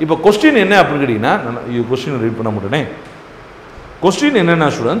 இப்போ கொஸ்டின் என்ன அப்படின்னு கேட்டிங்கன்னா, நான் கொஸ்டின் ரீட் பண்ண மாட்டேனே. கொஸ்டின் என்னென்னா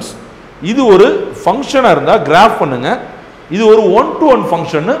ஸ்டூடெண்ட்ஸ், இது ஒரு ஃபங்க்ஷனாக இருந்தால் கிராஃப் பண்ணுங்கள், இது ஒரு 1-to-1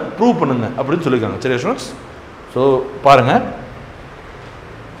 ஃபங்க்ஷன்னு ப்ரூவ் பண்ணுங்க அப்படின்னு சொல்லியிருக்காங்க. சரியா ஸ்டூடெண்ட்ஸ்? ஸோ பாருங்கள்,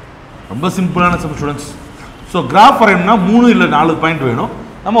 ரொம்ப சிம்பிளான சம் ஸ்டூடெண்ட்ஸ். ஸோ கிராஃப் வரையணும்னா 3 இல்லை 4 பாயிண்ட் வேணும்.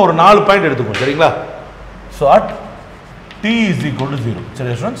 நம்ம ஒரு 4 பாயிண்ட் எடுத்துக்கோம். சரிங்களா? So at t is equal to 0.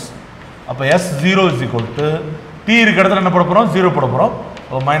 சரியா ஸ்டூடெண்ட்ஸ்? அப்போ S0 is equal to t இருக்கிற இடத்துல என்ன போட போகிறோம்? 0 போட போகிறோம்.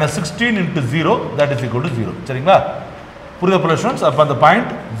 அப்போ -16 × 0 that is equal to 0. சரிங்களா? புரியுதா போல ஸ்டூடெண்ட்ஸ்? அப்போ அந்த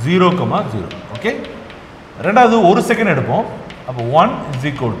பாயிண்ட் 0,0. ஓகே, ரெண்டாவது 1 செகண்ட் எடுப்போம். அப்போ 1 is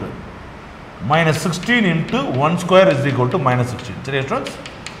equal to -16 × 1² is equal to -16. சரியா ஸ்டூடெண்ட்ஸ்?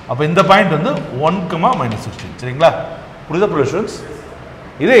 அப்போ இந்த பாயிண்ட் வந்து 1, -16. சரிங்களா? புரியுதா போல ஸ்டூடெண்ட்ஸ்?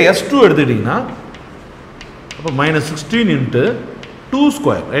 இதே S2 எடுத்துக்கிட்டிங்கன்னா அப்போ -16 ×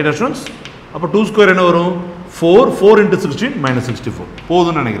 2². ரைட்டா ஸ்டூடெண்ட்ஸ்? அப்போ 2² என்ன வரும்? 4 × 16 -64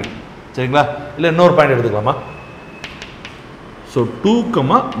 போதும்னு நினைக்கிறேன். சரிங்களா? இல்லை இன்னொரு பாயிண்ட் எடுத்துக்கலாமா? ஸோ 2,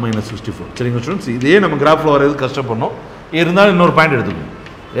 -64. சரிங்களா ஸ்டூடெண்ட்ஸ்? இதே நம்ம கிராஃபில் வரைது கஷ்டப்படணும், இருந்தாலும் இன்னொரு பாயிண்ட் எடுத்துக்கணும்.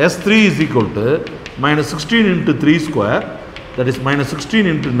 S3 is equal to -16 × 3², that is -16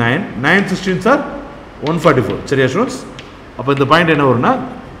 × 9. 9 16s are 144. சரியா ஸ்டூடெண்ட்ஸ்? அப்போ இந்த பாயிண்ட் என்ன வரும்னா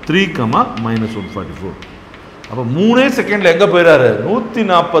 3, -144. அப்போ 3 செகண்டில் எங்கே போயிடாரு?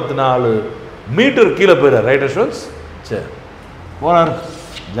 144 மீட்டர் கீழே போயிடாரு. ரைட்டா ஸ்டூடெண்ட்ஸ்? சரி, போகிறார்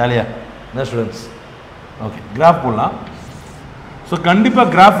ஜாலியாக. என்ன ஸ்டூடெண்ட்ஸ்? ஓகே, கிராஃப் போடலாம். ஸோ கண்டிப்பாக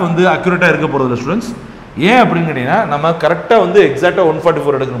கிராஃப் வந்து அக்யூரேட்டாக இருக்க போகிறதில்ல ஸ்டூடெண்ட்ஸ். ஏன் அப்படின்னு கேட்டிங்கன்னா, நம்ம கரெக்டாக வந்து எக்ஸாக்டாக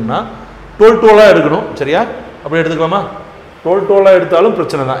 144 எடுக்கணும்னா 12 எடுக்கணும். சரியா? அப்படி எடுத்துக்கலாமா? 12 எடுத்தாலும்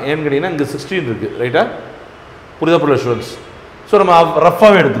பிரச்சனை தான். ஏன்னு கேட்டிங்கன்னா இங்கே 16 இருக்குது. ரைட்டா? புரியுதா போல ஸ்டூடெண்ட்ஸ்? ஸோ நம்ம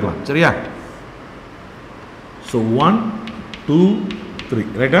ரஃபாகவே எடுத்துக்கலாம். சரியா? ஸோ 1, 2, 3.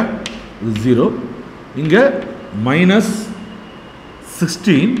 ரைட்டா? இது 0. இங்கே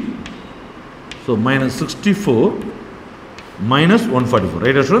 -16, ஸோ -64 -144.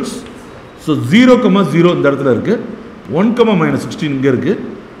 ரைட்டா ஸ்டூடெண்ட்ஸ்? ஸோ 0,0 இந்த இடத்துல இருக்குது, 1,-16 இங்கே இருக்குது,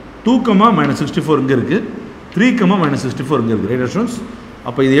 2,-64 இங்கே இருக்குது, 3,-64 இங்கே இருக்குது. Right students?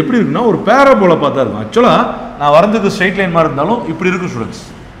 அப்போ இது எப்படி இருக்குன்னா ஒரு பேராபோலா பார்த்தா இருக்கும். ஆக்சுவலாக நான் வரைஞ்சது ஸ்ட்ரைட் லைன் மாதிரி இருந்தாலும் இப்படி இருக்கும் ஸ்டூடெண்ட்ஸ்.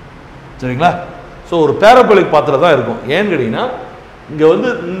 சரிங்களா? ஸோ ஒரு பேராபோலிக் பாத்தில் தான் இருக்கும். ஏன்னு கேட்டிங்கன்னா இங்கே வந்து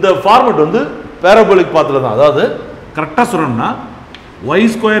இந்த ஃபார்மெட் வந்து பேராபோலிக் பாத்தில் தான். அதாவது கரெக்டாக சொல்லணும்னா y²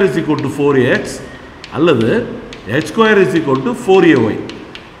 = 4ax அல்லது h² = 4ay.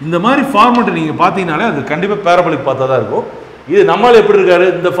 இந்த மாதிரி ஃபார்மெட்டை நீங்கள் பார்த்தீங்கனாலே அது கண்டிப்பாக பேராபோலிக் பார்த்தா தான் இருக்கும். இது நம்மளால் எப்படி இருக்காரு?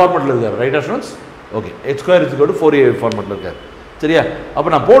 இந்த ஃபார்மெட்டில் இருக்காரு. Right students? Okay, h² = 4ay ஃபார்மெட்டில் இருக்காரு. சரியா? அப்போ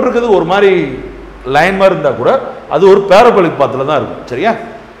நான் போட்டிருக்கிறது ஒரு மாதிரி லைன் மாதிரி இருந்தால் கூட அது ஒரு பேராபோலிக் பாத்தில் தான் இருக்கும். சரியா?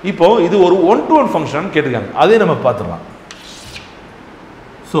 இப்போ இது ஒரு 1-to-1 ஃபங்க்ஷன் கேட்டிருக்காங்க, அதே நம்ம பார்த்துடலாம்.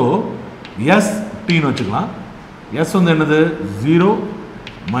 ஸோ எஸ் டின்னு வச்சுக்கலாம். எஸ் வந்து என்னது? 0,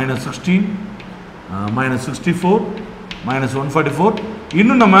 -16, -64, -144.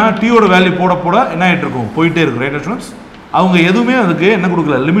 இன்னும் நம்ம டீயோட வேல்யூ போட போட என்ன ஆகிட்டு இருக்கும்? போயிட்டே இருக்கும். Right students? அவங்க எதுவுமே அதுக்கு என்ன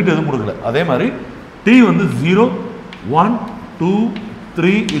கொடுக்கல, லிமிட் எதுவும் கொடுக்கல. அதே மாதிரி டி வந்து 0, 1, 2,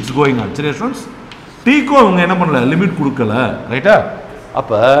 3 இட்ஸ் கோயிங் ஆன். சரியா ஸ்டூடெண்ட்ஸ்? டீக்கும் அவங்க என்ன பண்ணல, லிமிட் கொடுக்கல. ரைட்டா?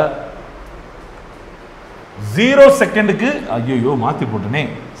 அப்போ 0 செகண்டுக்கு ஐயோ மாற்றி போட்டேனே,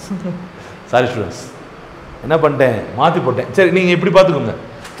 சாரி ஸ்டூடெண்ட்ஸ், என்ன பண்ணிட்டேன், மாற்றி போட்டேன். சரி, நீங்கள் இப்படி பார்த்துக்கோங்க.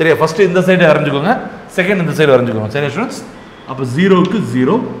 சரியா? ஃபஸ்ட்டு இந்த சைடு வரைஞ்சிக்கோங்க, செகண்ட் இந்த சைடு வரைஞ்சிக்கோங்க. சரியா ஸ்டூடெண்ட்ஸ்? அப்போ 0க்கு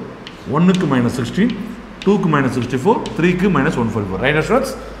 0, 1க்கு -16, 2க்கு -64, 3க்கு -144. Right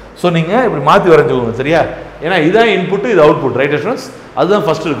students? ஸோ நீங்கள் இப்படி மாற்றி வரைஞ்சிக்கோங்க. சரியா? ஏன்னா இதான் இன்புட்டு, இது அவுட்புட். Right students? அதுதான்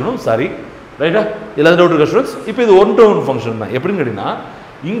ஃபஸ்ட்டு இருக்கணும். சாரி. ரைட்டா? இதில் டவுட் இருக்கா ஸ்டூடெண்ட்ஸ்? இப்போ இது 1-to-1 ஃபங்க்ஷன் தான். எப்படின்னு கேட்டிங்கன்னா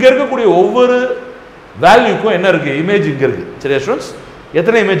இங்கே இருக்கக்கூடிய ஒவ்வொரு வேல்யூக்கும் என்ன இருக்குது? இமேஜ் இங்கே இருக்குது. சரியா ஸ்டூடெண்ட்ஸ்?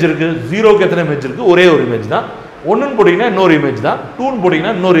 எத்தனை இமேஜ் இருக்குது? 0க்கு எத்தனை இமேஜ் இருக்குது? ஒரே ஒரு இமேஜ் தான். 1ன்னு போட்டிங்கன்னா இன்னொரு இமேஜ் தான். 2ன்னு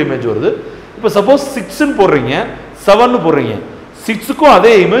போட்டிங்கன்னா இன்னொரு இமேஜ் வருது. இப்போ சப்போஸ் 6ன்னு போடுறீங்க, 7ன்னு போடுறீங்க, 6க்கும்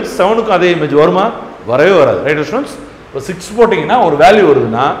அதே இமேஜ், 7க்கும் அதே இமேஜ் வருமா? வரவே வராது. Right students? இப்போ 6 போட்டிங்கன்னா ஒரு வேல்யூ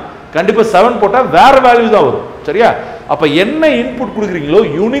வருதுன்னா கண்டிப்பாக 7 போட்டால் வேறு வேல்யூ தான் வரும். சரியா? அப்போ என்ன இன்புட் கொடுக்குறீங்களோ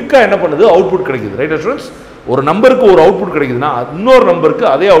யூனிக்காக என்ன பண்ணுது? அவுட்புட் கிடைக்குது. Right students? ஒரு நம்பருக்கு ஒரு அவுட்புட் கிடைக்குதுன்னா இன்னொரு நம்பருக்கு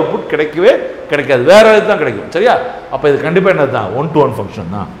அதே அவுட்புட் கிடைக்கவே கிடைக்காது, வேற தான் கிடைக்கும். சரியா? அப்போ இது கண்டிப்பாக என்ன தான்? 1-to-1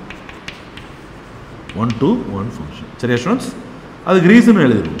 ஃபங்க்ஷன் தான். 1-to-1 function. சரியா ஸ்டூடெண்ட்ஸ்? அதுக்கு reason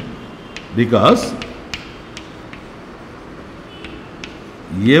எழுதிடும். Because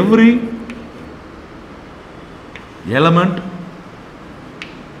every element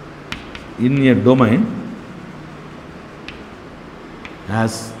in a domain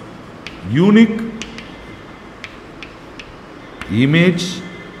has unique image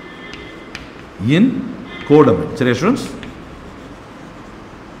in codomain. சரியா ஸ்டூடெண்ட்ஸ்?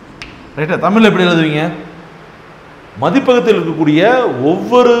 ரைட்டா? தமிழில் எப்படி எழுதுவீங்க? மதிப்பகத்தில் இருக்கக்கூடிய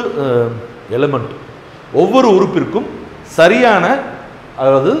ஒவ்வொரு எலிமெண்ட், ஒவ்வொரு உறுப்பிற்கும் சரியான,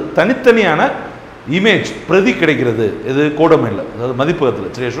 அதாவது தனித்தனியான இமேஜ், பிரதி கிடைக்கிறது. இது கோடமைனில், அதாவது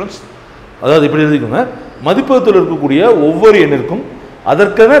மதிப்பகத்தில். சரியா ஸ்டூடெண்ட்ஸ்? அதாவது இப்படி எழுதிக்கோங்க, மதிப்பகத்தில் இருக்கக்கூடிய ஒவ்வொரு எண்ணிற்கும்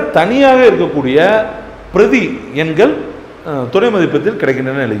அதற்கான தனியாக இருக்கக்கூடிய பிரதி எண்கள் துணை மதிப்பகத்தில்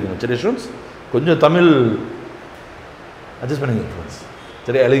கிடைக்கின்றன எழுதிக்கோங்க. சரியா ஸ்டூடெண்ட்ஸ்? கொஞ்சம் தமிழ் அட்ஜஸ்ட் பண்ணிங்க ஸ்டூடெண்ட்ஸ்.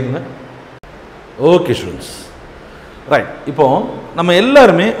 சரியா? எழுதிக்கோங்க. Okay students, right. இப்போ நம்ம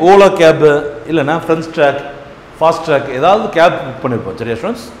எல்லாருமே ஓலா கேபு இல்லைன்னா ஃப்ரெண்ட்ஸ் ட்ராக், ஃபாஸ்ட் ட்ராக் ஏதாவது கேப் புக் பண்ணியிருப்போம். சரியா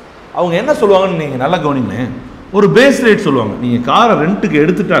ஸ்டூடெண்ட்ஸ்? அவங்க என்ன சொல்லுவாங்கன்னு நீங்கள் நல்லா கவனிங்களேன். ஒரு பேஸ் ரேட் சொல்லுவாங்க. நீங்கள் காரை ரெண்ட்டுக்கு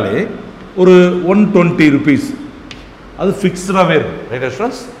எடுத்துட்டாலே ஒரு 120 rupees, அது ஃபிக்ஸ்டாகவே இருக்கும். Right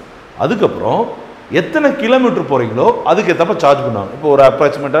students? அதுக்கப்புறம் எத்தனை கிலோமீட்டர் போகிறீங்களோ அதுக்கு ஏற்றப்ப சார்ஜ் பண்ணுவாங்க. இப்போ ஒரு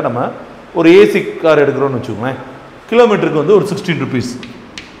அப்ராக்சிமேட்டாக நம்ம ஒரு ஏசி கார் எடுக்கிறோன்னு வச்சுக்கோங்களேன், கிலோமீட்டருக்கு வந்து ஒரு 16 rupees,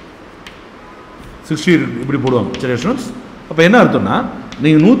 60 இப்படி போடுவாங்க. சரியா ஸ்டூடெண்ட்ஸ்? அப்போ என்ன அர்த்தம்னா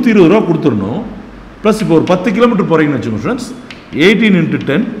நீங்கள் 120 ரூபா கொடுத்துடணும். ப்ளஸ் இப்போ ஒரு 10 கிலோமீட்டர் போகிறீங்கன்னு வச்சுக்கோங்க ஸ்டூடெண்ட்ஸ், 18 ×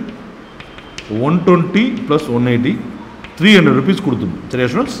 10 120 + 180 300 rupees கொடுத்துடணும். சரியா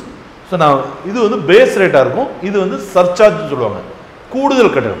ஸ்டூடெண்ட்ஸ்? ஸோ நான் இது வந்து பேஸ் ரேட்டாக இருக்கும், இது வந்து சர்சார்ஜ் சொல்லுவாங்க,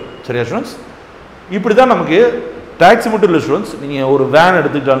 கூடுதல் கட்டணம். சரியா ஸ்டூடெண்ட்ஸ்? இப்படி தான் நமக்கு டாக்ஸி மட்டும் இல்லை ஸ்டூடெண்ட்ஸ், நீங்கள் ஒரு வேன்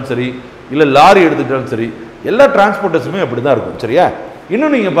எடுத்துக்கிட்டாலும் சரி, இல்லை லாரி எடுத்துக்கிட்டாலும் சரி, எல்லா டிரான்ஸ்போர்ட்டர்ஸுமே அப்படி தான் இருக்கும். சரியா?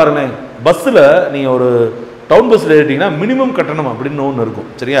 இன்னும் நீங்கள் பாருங்கள், பஸ்ஸில் நீங்கள் ஒரு டவுன் பஸ்ஸில் ஏறிட்டிங்கன்னா மினிமம் கட்டணம் அப்படின்னு ஒன்று இருக்கும்.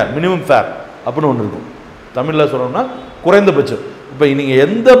 சரியா? மினிமம் ஃபேர் அப்படின்னு ஒன்று இருக்கும். தமிழில் சொல்லணும்னா குறைந்தபட்சம். இப்போ நீங்கள்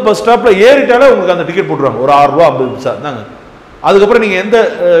எந்த பஸ் ஸ்டாப்பில் ஏறிட்டாலே உங்களுக்கு அந்த டிக்கெட் போட்டுருவாங்க, ஒரு 6 ரூபா 50 பைசா தாங்க. அதுக்கப்புறம்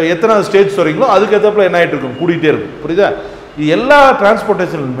நீங்கள் எத்தனை ஸ்டேஜ் வரீங்களோ அதுக்கு ஏற்றப்பல என்ன ஆகிட்டு இருக்கும், கூட்டிகிட்டே இருக்கும். புரியுதா? இது எல்லா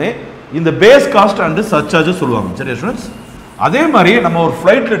டிரான்ஸ்போர்ட்டேஷனுமே இந்த பேஸ் காஸ்ட் அண்டு சர்சார்ஜஸ் சொல்லுவாங்க. சரியா ஸ்டூடெண்ட்ஸ்? அதே மாதிரி நம்ம ஒரு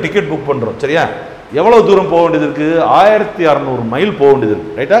ஃப்ளைட்டில் டிக்கெட் புக் பண்ணுறோம். சரியா? எவ்வளோ தூரம் போக வேண்டியது இருக்குது? 1600 மைல் போக வேண்டியது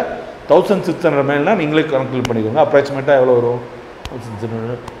இருக்குது. ரைட்டா? 1600 மைல்னால் நீங்களே கணக்கு பண்ணிக்கோங்க. அப்ராக்சிமேட்டாக எவ்வளோ வரும்?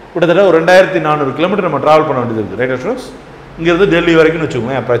 1600, கிட்டத்தட்ட ஒரு 2400 கிலோமீட்டர் நம்ம ட்ராவல் பண்ண வேண்டியது இருக்குது. ரைட்டா ஸ்டூடெண்ட்ஸ்? இங்கேருந்து டெல்லி வரைக்கும்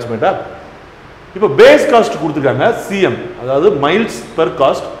வச்சுக்கோங்க அப்ராக்சிமேட்டாக. இப்போ பேஸ் காஸ்ட் கொடுத்துருக்காங்க சிஎம், அதாவது மைல்ஸ் பெர்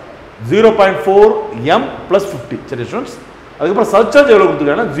காஸ்ட் 0.4 m + 50. சரி ஸ்டூடெண்ட்ஸ், அதுக்கப்புறம் சர்சார்ஜ் எவ்வளோ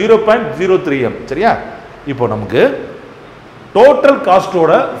கொடுத்துருக்காங்கன்னா 0.03 m. சரியா, இப்போ நமக்கு டோட்டல்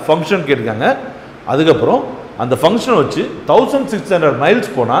காஸ்ட்டோட ஃபங்க்ஷன் கேட்டிருக்காங்க. அதுக்கப்புறம் அந்த ஃபங்க்ஷனை வச்சு 1600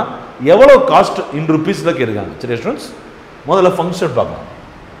 மைல்ஸ் போனால் எவ்வளோ காஸ்ட் இன் ருபீஸில் கேட்டிருக்காங்க. சரி ஸ்டூடெண்ட்ஸ், முதல்ல ஃபங்க்ஷன் பார்க்கலாம்.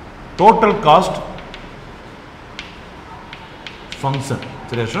 Total cost function.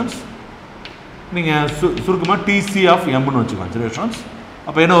 சரி ஸ்டூடெண்ட்ஸ், நீங்கள் சுருக்கமாக டிசி ஆஃப் எம்னு வச்சுக்கலாம். சரி ஸ்டூடெண்ட்ஸ்,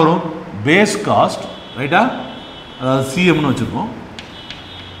 அப்போ என்ன வரும்? பேஸ் காஸ்ட், ரைட்டா, அதாவது சிஎம்னு வச்சுருக்கோம்,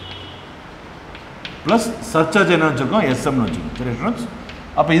 ப்ளஸ் சர்சார்ஜ் என்ன வச்சுருக்கோம்? எஸ்எம்னு வச்சுருக்கோம். சரி ஸ்டூடெண்ட்ஸ்,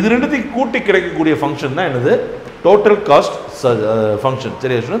 அப்போ இது ரெண்டுத்தையும் கூட்டி கிடைக்கக்கூடிய ஃபங்க்ஷன் தான் என்னது? Total cost function.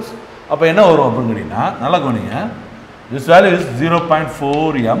 சரி ஸ்டூடெண்ட்ஸ், அப்போ என்ன வரும் அப்படின்னு கேட்டிங்கன்னா, நல்லா கவனிங்க. This value is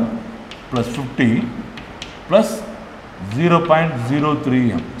 0.4 m + 50 plus 0.03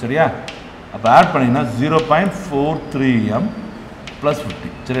 m. சரியா, அப்போ ஆட் பண்ணிங்கன்னா 0.43 m + 50.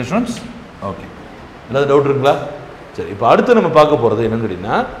 சரி ஸ்டூடெண்ட்ஸ், ஓகே, ஏதாவது டவுட் இருக்குங்களா? சரி, இப்போ அடுத்து நம்ம பார்க்க போகிறது என்னன்னு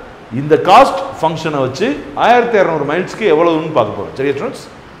கேட்டிங்கன்னா, இந்த காஸ்ட் ஃபங்க்ஷனை வச்சு 1200 மைல்ஸ்க்கு எவ்வளவுன்னு பார்க்க போகிறோம். சரி students,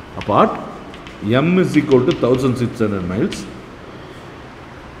 apart m is equal to 1600 miles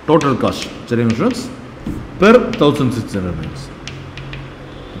total cost. சரி ஸ்டூடெண்ட்ஸ், பெர் 1600 மைல்ஸ்.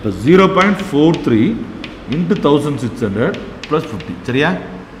 இப்போ 0.43 into 1600 + 50. சரியா,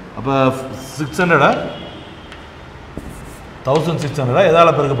 அப்போ 600 1600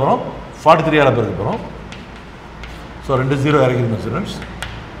 எதால் பெருக்க போகிறோம்? 43ஆல் பெருக்க போகிறோம். So 2 0 இறக்கிருங்க students.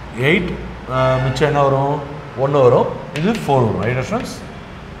 8 மிச்சம் என்ன வரும்? 1 வரும், இது 4 வரும். ரைட் ஸ்டூடெண்ட்ஸ்,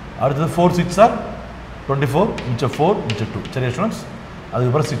 அடுத்தது 4 6 ஆர் 24, மிச்சம் 4 மிச்சம் 2. சரி ஸ்டூடெண்ட்ஸ்,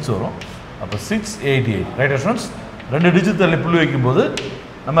 அதுக்கப்புறம் 6 வரும். அப்போ 688. ரைட் ஸ்டூடெண்ட்ஸ், 2 டிஜிட் தள்ளி புள்ளி வைக்கும்போது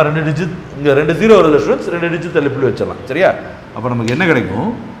நம்ம 2 டிஜிட், இங்கே 2 0 வருது ஸ்டூடெண்ட்ஸ், 2 டிஜிட் தள்ளி புள்ளி வச்சிடலாம். சரியா, அப்போ நமக்கு என்ன கிடைக்கும்?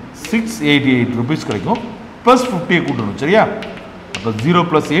 688 ருபீஸ் கிடைக்கும், ப்ளஸ் 50 கூட்டணும். சரியா, அப்போ 0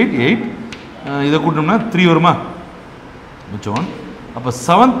 + 8 8, இதை கூட்டணும்னா 3 வருமா? மிச்சம். அப்போ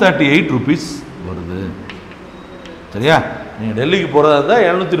 738 ருபீஸ் வருது. சரியா, நீங்கள் டெல்லிக்கு போகிறதா இருந்தால்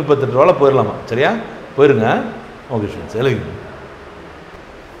 738 ரூபாவில் போயிடலாமா? சரியா, போயிருங்க. ஓகே ஸ்டூடெண்ட்ஸ், எழுதி.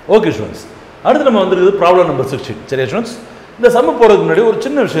 ஓகே ஸ்டூடெண்ட்ஸ், அடுத்து நம்ம வந்துருக்குது ப்ராப்ளம் நம்பர் 16. சரியா ஸ்டூடெண்ட்ஸ், இந்த சம்ம போகிறதுக்கு முன்னாடி ஒரு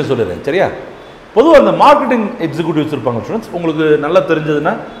சின்ன விஷயம் சொல்லிடுறேன். சரியா, பொதுவாக அந்த மார்க்கெட்டிங் எக்ஸிக்யூட்டிவ்ஸ் இருப்பாங்க ஸ்டூடெண்ட்ஸ், உங்களுக்கு நல்லா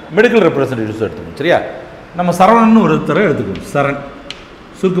தெரிஞ்சதுன்னா மெடிக்கல் ரெப்ரஸன்டேட்டிவ்ஸ் எடுத்துக்கணும். சரியா, நம்ம சரவணன் ஒருத்தரை எடுத்துக்கணும். சரண்,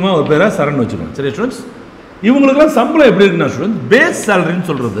 சுருக்கமாக ஒரு பேராக சரண் வச்சுக்கணும். சரியா ஸ்டூடெண்ட்ஸ், இவங்களுக்குலாம் சம்பளம் எப்படி இருக்குன்னா ஸ்டூடெண்ட்ஸ், பேஸ் சேலரின்னு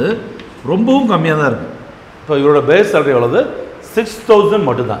சொல்கிறது ரொம்பவும் கம்மியாக தான் இருக்குது. இப்போ இவரோட பேஸ் சேலரி எவ்வளவு? 6000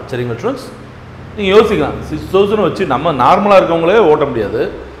 மட்டும்தான். சரிங்களா ஸ்டூடெண்ட்ஸ், நீங்கள் யோசிக்கலாம், 6000 வச்சு நம்ம நார்மலாக இருக்கவங்களே ஓட்ட முடியாது.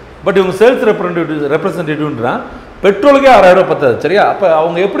 பட் இவங்க சேல்ஸ் ரெப்ரஸன்டேட்டிவ்ன்றா பெட்ரோலுக்கே 6000 பத்தாது. சரியா, அப்போ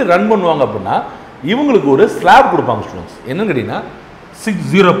அவங்க எப்படி ரன் பண்ணுவாங்க அப்படின்னா, இவங்களுக்கு ஒரு ஸ்லாப் கொடுப்பாங்க ஸ்டூடெண்ட்ஸ். என்னன்னு கேட்டிங்கன்னா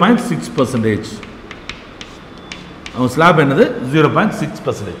 0.6%. அவங்க ஸ்லாப் என்னது?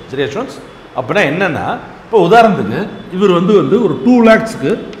 0.6%. சரியா ஸ்டூடெண்ட்ஸ், அப்படின்னா என்னென்னா, இப்போ உதாரணத்துக்கு இவர் வந்து ஒரு 2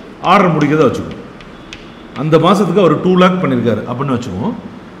 lakhsக்கு ஆர்டர் முடிக்கிறதா வச்சுக்கோங்க. அந்த மாதத்துக்கு அவர் 2 lakh பண்ணியிருக்காரு அப்படின்னு வச்சுக்குவோம்.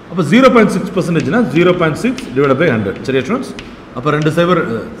 அப்போ 0.6%னா 0.6 / 100. சரியா ஸ்டூடெண்ட்ஸ், அப்போ 2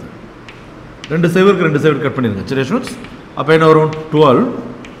 0க்கு 2 0 கட் பண்ணிடுங்க. சரியா ஸ்டூடெண்ட்ஸ், அப்போ என்ன வரும்? 12.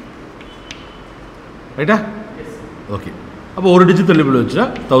 ரைட்டா, ஓகே. அப்போ ஒரு டிஜிட் தள்ளி வச்சா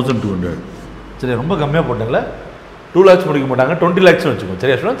 1200. சரி, ரொம்ப கம்மியாக போட்டாங்களே, 2 lakhs முடிக்க மாட்டாங்க, 20 lakhs வச்சுக்கோங்க.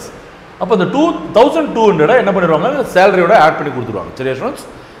 சரியா ஸ்டூடெண்ட்ஸ், அப்போ இந்த 1200 என்ன பண்ணிடுவாங்க? சேலரியோட ஆட் பண்ணி கொடுத்துருவாங்க. சரியா ஸ்டூடெண்ட்ஸ்,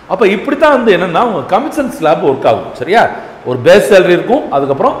 அப்போ இப்படி தான் வந்து என்னென்னா உங்கள் கமிஷன் ஸ்லாப் ஒர்க் ஆகும். சரியா, ஒரு பேஸ் சேலரி இருக்கும்,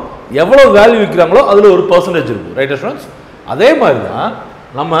 அதுக்கப்புறம் எவ்வளோ வேல்யூ விற்கிறாங்களோ அதில் ஒரு பர்சன்டேஜ் இருக்கும். ரைட்டா ஸ்டூடெண்ட்ஸ், அதே மாதிரி தான்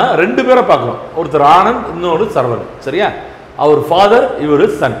நம்ம 2 பேரை பார்க்குறோம். ஒருத்தர் ஆனந்த், இன்னொரு சரவணன். சரியா, அவர் ஃபாதர், இவர்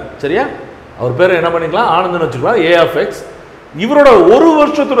சன். சரியா, அவர் பேர் என்ன பண்ணிக்கலாம்? ஆனந்த்னு வச்சுக்கலாம், A of X. இவரோட ஒரு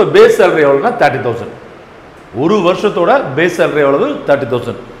வருஷத்தோட பேஸ் சேலரி எவ்வளோனா 30,000. ஒரு வருஷத்தோட பேஸ் சேலரி எவ்வளவு?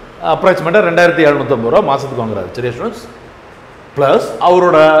 30,000. அப்ராக்சிமேட்டாக 2750 ரூபா மாதத்துக்கு வாங்குறாரு. சரியா ஸ்டூடெண்ட்ஸ், ப்ளஸ்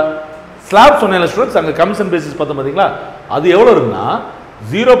அவரோட ஸ்லாப் சொன்ன ஸ்டூடெண்ட்ஸ் அங்கே கமிஷன் பேசிஸ் பார்த்தோம் பார்த்தீங்களா, அது எவ்வளோ இருக்குன்னா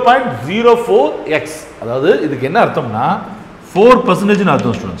 0.04x. அதாவது இதுக்கு என்ன அர்த்தம்னா 4%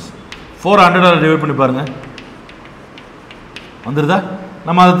 அர்த்தம் ஸ்டூடெண்ட்ஸ். 400 டிவைட் பண்ணி பாருங்க, வந்துருதா?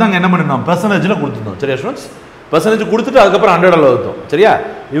 நம்ம அதை தாங்க என்ன பண்ணிருந்தோம்? பெர்சன்டேஜில் கொடுத்துருந்தோம். சரியா ஸ்டூடெண்ட்ஸ், பெர்சன்டேஜ் கொடுத்துட்டு அதுக்கப்புறம் 100 வருத்தோம். சரியா,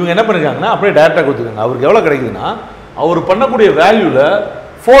 இவங்க என்ன பண்ணிருக்காங்கன்னா அப்படியே டேரெக்டாக கொடுத்துருக்காங்க. அவருக்கு எவ்வளோ கிடைக்குதுன்னா, அவர் பண்ணக்கூடிய வேல்யூவில்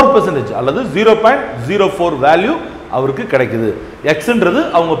 4% அல்லது 0.04 வேல்யூ அவருக்கு கிடைக்குது. எக்ஸ்ன்றது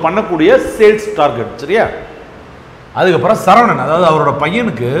அவங்க பண்ணக்கூடிய சேல்ஸ் டார்கெட். சரியா, அதுக்கப்புறம் சரவணன், அதாவது அவரோட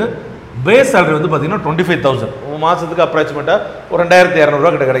பையனுக்கு பேஸ் சேலரி வந்து பார்த்தீங்கன்னா 25,000. மாதத்துக்கு அப்ராக்சிமேட்டாக ஒரு 2200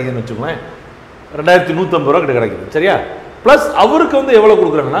 ரூபா கிட்ட கிடைக்குதுன்னு வச்சுக்கோங்களேன், 2150 ரூபா கிட்ட கிடைக்குது. சரியா, ப்ளஸ் அவருக்கு வந்து எவ்வளோ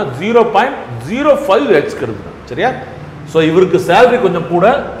கொடுக்குறாங்கன்னா 0.05x கிடைக்குது. சரியா, ஸோ இவருக்கு சேலரி கொஞ்சம் கூட,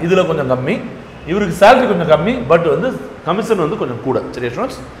 இதில் கொஞ்சம் கம்மி. இவருக்கு சேலரி கொஞ்சம் கம்மி, பட் வந்து கமிஷன் வந்து கொஞ்சம் கூட. சரியா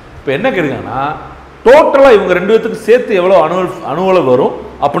ஸ்டூடெண்ட்ஸ்? இப்போ என்ன கேட்குறாங்கன்னா டோட்டலாக இவங்க ரெண்டு பேத்துக்கு சேர்த்து எவ்வளோ அனுவல் வரும்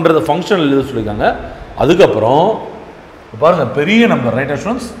அப்படின்றத ஃபங்க்ஷன் எழுத சொல்லியிருக்காங்க. அதுக்கப்புறம் பாருங்கள் பெரிய நம்பர் ரைட்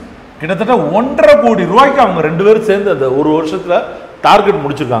ஸ்டூடெண்ட்ஸ், கிட்டத்தட்ட 1.5 கோடி ரூபாய்க்கு அவங்க ரெண்டு பேரும் சேர்ந்து அந்த ஒரு வருஷத்தில் டார்கெட்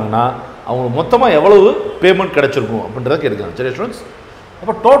முடிச்சிருக்காங்கன்னா அவங்களுக்கு மொத்தமாக எவ்வளவு பேமெண்ட் கிடைச்சிருக்கும் அப்படின்றத கேட்குறாங்க. சரி ஸ்டூடெண்ட்ஸ்?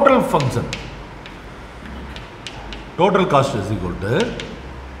 அப்போ total function total cost is equal to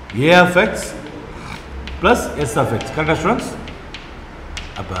A of X plus yes of X. கரெக்டாக ஸ்டூடெண்ட்ஸ்?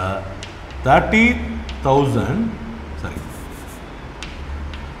 அப்போ 30,000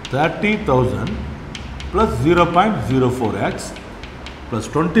 plus 0.04x plus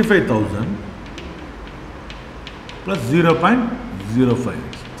 25,000 plus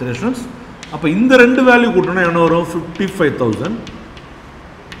 0.05x. சரி ஸ்டூடெண்ட்ஸ்? அப்போ இந்த ரெண்டு வேல்யூ கூட்டணும் என்ன வரும்? 55,000.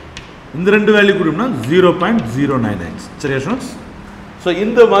 இந்த ரெண்டு வேல்யூ கூட்டணும்னா 0.09x. சரி ஸ்டூடெண்ட்ஸ்? ஸோ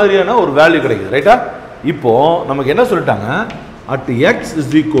இந்த மாதிரியான ஒரு வேல்யூ கிடைக்குது. ரைட்டா? இப்போ நமக்கு என்ன சொல்லிட்டாங்க? at x is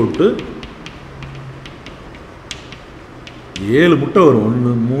equal to 7 முட்டை வரும்.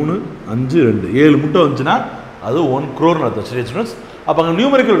 1 3 5 2 7 முட்டை வந்துச்சுன்னா அது 1 crore அர்த்தம். சரி ஸ்டூடெண்ட்ஸ்? அப்போ அங்கே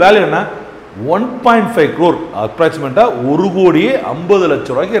நியூமரிக்கல் வேல்யூ என்ன? 1.5 crore, அப்ராக்சிமேட்டாக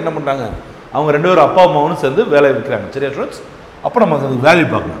 1,50,00,000 ரூபாய்க்கு என்ன பண்ணுறாங்க அவங்க ரெண்டு பேரும் அப்பா அம்மாவும் சேர்ந்து வேலை இருக்கிறாங்க. சரியா ஸ்டூடெண்ட்ஸ்? அப்போ நம்ம அந்த வேல்யூ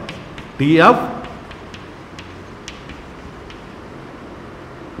பார்க்கலாம். டி ஆஃப்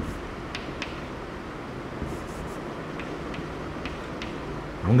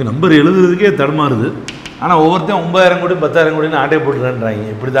அவங்க நம்பர் எழுதுறதுக்கே தடுமாறுது. ஆனால் ஒவ்வொருத்தையும் 9,000 கோடி 10,000 கோடின்னு ஆட்டை போட்டுறேன்றாங்க.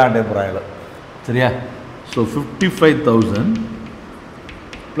 இப்படி தான் ஆட்டை போகிறாங்களோ. சரியா? ஸோ 55,000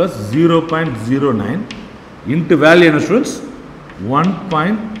 ப்ளஸ் 0.09 இன்ட்டு வேல்யூ என்ன ஸ்டூடெண்ட்ஸ்?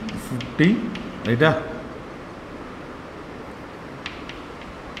 1.50. ரைட்டா?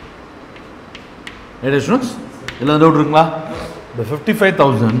 ரைட்டா ஸ்டூடெண்ட்ஸ்? எல்லாம் டவுட் இருக்குங்களா? இந்த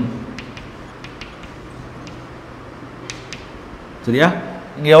 55,000 சரியா?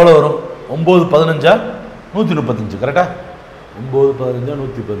 இங்கே எவ்வளோ வரும்? 9 15 135. கரெக்டா? 9 15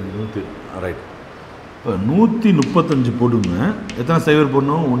 115 ரைட். இப்போ 135 போட்டுங்க. எத்தனை சைவர்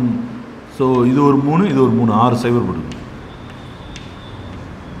போடணும்? 1. ஸோ இது ஒரு 3 இது ஒரு 3 6 சைவர் போட்டுங்க.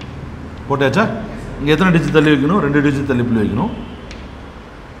 போட்டாச்சா? இங்கே எத்தனை டிஜிட் தள்ளி வைக்கணும்? 2 டிஜிட் தள்ளி வைக்கணும்.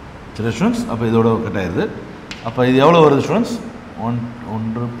 சரி ஸ்டூடெண்ட்ஸ்? அப்போ இதோட கட் ஆயிடுது. அப்போ இது எவ்வளோ வருது ஸ்டூடெண்ட்ஸ்? 1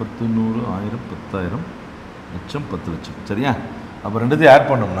 10 100 1000 10,000 லட்சம் 10 லட்சம். சரியா? அப்போ ரெண்டுத்தையும் ஆட்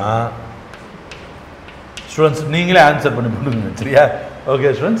பண்ணோம்னா ஸ்டூடெண்ட்ஸ் நீங்களே ஆன்சர் பண்ணி போடுங்க. சரியா?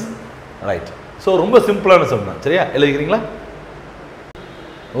 Okay students? ரைட். ஸோ ரொம்ப சிம்பிளான சம் தான். சரியா? எழுதிக்கிறீங்களா?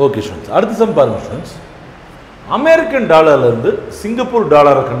 ஓகே ஸ்டூடெண்ட்ஸ், அடுத்த சம் பாருங்க ஸ்டூடெண்ட்ஸ். அமெரிக்கன் டாலர்லேருந்து சிங்கப்பூர்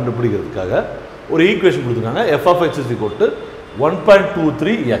டாலரை கண்டுபிடிக்கிறதுக்காக ஒரு ஈக்குவேஷன் கொடுத்துருக்காங்க. F of X is equal to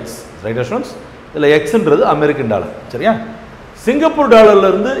 1.23x. ரைட்டா ஸ்டூடெண்ட்ஸ்? இதில் எக்ஸ்ன்றது அமெரிக்கன் டாலர். சரியா? சிங்கப்பூர்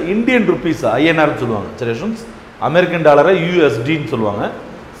டாலர்லேருந்து இந்தியன் ருபீஸ் ஐஎன்ஆர்னு சொல்லுவாங்க. சரியா ஸ்டூடெண்ட்ஸ்? அமெரிக்கன் டாலரை யூஎஸ்டின்னு சொல்லுவாங்க,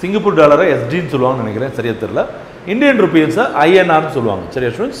 சிங்கப்பூர் டாலரை எஸ்டின்னு சொல்லுவாங்கன்னு நினைக்கிறேன், சரியா தெரியல. இந்தியன் ருபீஸை ஐஎன்ஆர்னு சொல்லுவாங்க. சரியா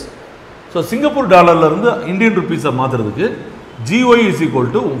ஸ்டூடெண்ட்ஸ்? ஸோ சிங்கப்பூர் டாலர்லேருந்து இந்தியன் ருபீஸை மாற்றுறதுக்கு ஜிஒய் இஸ் ஈக்குவல்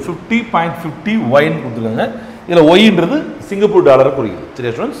டு 50.50 ஒய்ன்னு கொடுத்துருக்காங்க. இதில் ஒய்ன்றது சிங்கப்பூர் டாலரை புரியுது.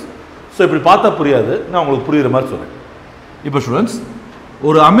 சரியா ஸ்டூடெண்ட்ஸ்? ஸோ இப்படி பார்த்தா புரியாது, நான் உங்களுக்கு புரியுற மாதிரி சொல்கிறேன். இப்போ ஸ்டூடெண்ட்ஸ்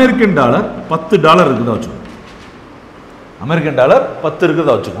ஒரு அமெரிக்கன் டாலர் $10 இருக்குதா வச்சுக்கோங்க. அமெரிக்கன் டாலர் 10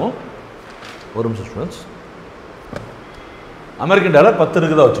 இருக்குதா வச்சுக்கோம். ஒரு நிமிஷம் ஸ்டூடெண்ட்ஸ். அமெரிக்கன் டாலர் 10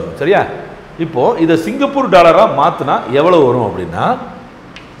 இருக்குதா வச்சுக்கோங்க. சரியா? இப்போது இதை சிங்கப்பூர் டாலராக மாற்றினா எவ்வளோ வரும் அப்படின்னா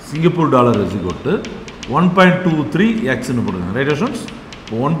Singapore dollar is equal to 1.23xன்னு போடுங்க. Right students?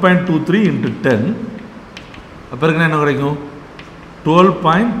 1.23 இன்ட்டு 10 அப்போ இருக்குன்னா என்ன கிடைக்கும்?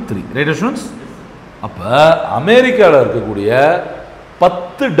 12.3. Right students? அப்போ அமெரிக்காவில் இருக்கக்கூடிய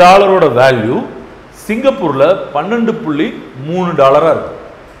 $10 வேல்யூ சிங்கப்பூரில் $12.3 இருக்கு.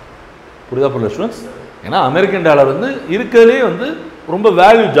 புரியுதா புரியல ஸ்டூடெண்ட்ஸ்? ஏன்னா அமெரிக்கன் டாலர் வந்து இருக்கிறதுலே வந்து ரொம்ப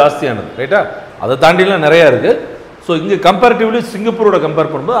வேல்யூ ஜாஸ்தியானது. ரைட்டா? அதை தாண்டிலாம் நிறையா இருக்குது. ஸோ இங்கே கம்பேரிட்டிவ்லி சிங்கப்பூரோட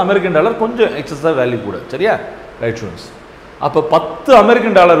கம்பேர் பண்ணும்போது அமெரிக்கன் டாலர் கொஞ்சம் எக்ஸஸாக வேல்யூ கூட. சரியா? Right students? அப்போ 10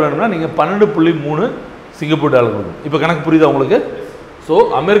 அமெரிக்கன் டாலர் வேணும்னா நீங்கள் 12.3 சிங்கப்பூர் டாலர் கொடுக்கும். இப்போ கணக்கு புரியுதா உங்களுக்கு? ஸோ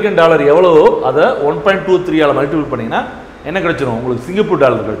அமெரிக்கன் டாலர் எவ்வளவோ அதை 1.23 மல்டிபிள் பண்ணிங்கன்னா என்ன கிடைச்சிடும்? உங்களுக்கு சிங்கப்பூர்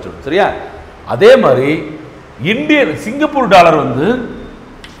டாலர் கிடைச்சிடும். சரியா? அதே மாதிரி சிங்கப்பூர் டாலர் வந்து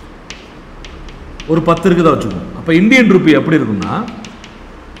ஒரு 10 இருக்குதா வச்சுக்கோங்க. அப்போ இந்தியன் ருபி எப்படி இருக்குன்னா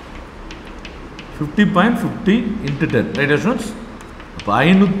 50.50 இன்ட்டு 10. Right students? அப்போ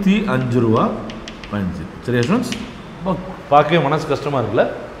 505 ரூபா 0. சரியா ஸ்டூடெண்ட்ஸ்? இப்போ பார்க்கவே மனசு கஷ்டமாக இருக்குல்ல?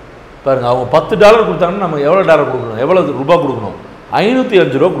 பாருங்கள், அவங்க $10 கொடுத்தாங்கன்னா நம்ம எவ்வளோ டாலர் கொடுக்கணும், எவ்வளோ ரூபா கொடுக்கணும்?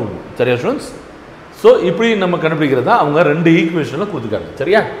 505 ரூபா கொடுக்கணும். சரியா ஸ்டூடெண்ட்ஸ்? ஸோ இப்படி நம்ம கண்டுபிடிக்கிறது தான் அவங்க 2 ஈக்குவேஷனில் கொடுத்துருக்காங்க.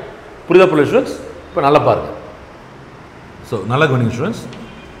 சரியா? புரியுதா புரிய ஸ்டூடெண்ட்ஸ்? இப்போ நல்லா பாருங்கள். ஸோ நல்லா கவனிங்க students.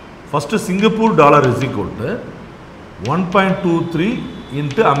 first Singapore dollar is equal to 1.23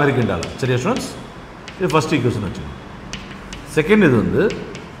 into American dollar. சரியா ஸ்டூடண்ட்ஸ்? இது ஃபர்ஸ்ட் ஈக்குவேஷன் வச்சுக்கோங்க. செகண்ட் இது வந்து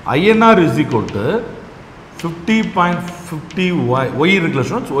INR is equal to 50.50 Y இருக்குல்ல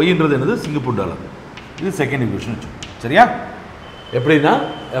ஸ்டூடண்ட்ஸ், ஒய்ன்றது என்னது சிங்கப்பூர் டாலர். இது செகண்ட் ஈக்குவேஷன் வச்சுக்கோங்க. சரியா? எப்படின்னா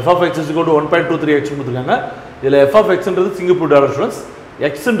f of x is equal to 1.23x கொடுத்துருக்காங்க. இதில் f of xன்றது Singapore dollar students,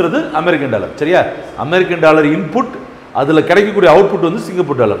 xன்றது American dollar. சரியா? அமெரிக்கன் டாலர் இன்புட், அதில் கிடைக்கக்கூடிய அவுட்புட் வந்து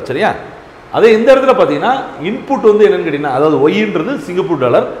சிங்கப்பூர் டாலர். சரியா? அதே இந்த இடத்துல பார்த்தீங்கன்னா இன்புட் வந்து என்னன்னு கேட்டிங்கன்னா, அதாவது ஒய்ன்றது சிங்கப்பூர்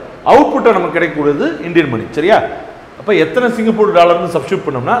டாலர், அவுட்புட்டை நமக்கு கிடைக்கக்கூடியது இந்தியன் மணி. சரியா? அப்போ எத்தனை சிங்கப்பூர் டாலர்னு சப்ஸ்டியூட்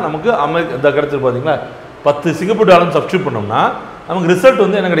பண்ணோம்னா நமக்கு இந்த கிடைச்சது பார்த்தீங்களா, 10 சிங்கப்பூர் டாலர்னு சப்ஸ்டியூட் பண்ணோம்னா நமக்கு ரிசல்ட்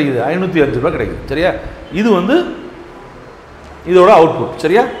வந்து என்ன கிடைக்குது, 505 ரூபாய் கிடைக்குது. சரியா? இது வந்து இதோட அவுட்புட்.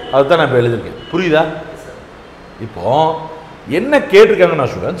 சரியா? அதுதான் நான் இப்போ எழுதியிருக்கேன். புரியுதா? இப்போ என்ன கேட்டிருக்காங்கன்னா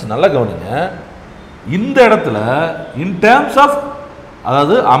ஸ்டூடெண்ட்ஸ் நல்லா கவனிங்க. இந்த இடத்துல இன் டேர்ம்ஸ் ஆஃப்,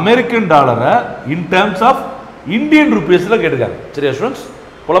 அதாவது அமெரிக்கன் டாலரை இன் டேர்ம்ஸ் ஆஃப் இந்தியன் ருபீஸில் கேட்டிருக்காங்க. சரியா ஸ்டூடெண்ட்ஸ்?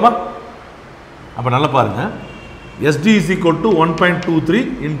 போலாமா? அப்போ நல்லா பாருங்க. SD is equal to 1.23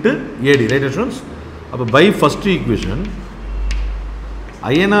 into AD, right students? அப்போ by first equation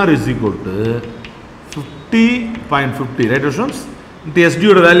INR is equal to 50.50, right students? into SD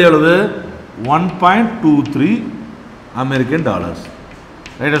ஓட வேல்யூ எவ்வளவு? 1.23 அமெரிக்கன் டாலர்ஸ்,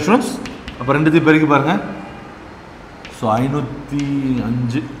 ரைட் ஸ்டூடெண்ட்ஸ்? அப்போ ரெண்டுத்தையும் பெருக்கி பாருங்க. ஸோ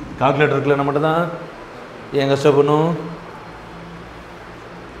 505 கால்குலேட்டர் இருக்குல்ல நம்மகிட்ட தான், ஏன் கஷ்டப்படணும்?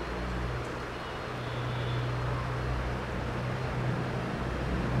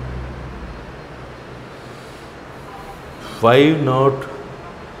 Five not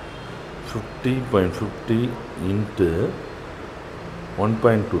 50.50 into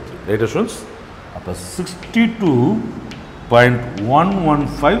 1.23, right students? அப்போ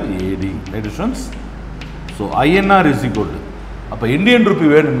 62.115 AD, right students? So INR is equal to, அப்போ இந்தியன் ருப்பி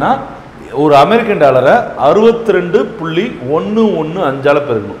வேணும்னா ஒரு அமெரிக்கன் டாலரை 62.115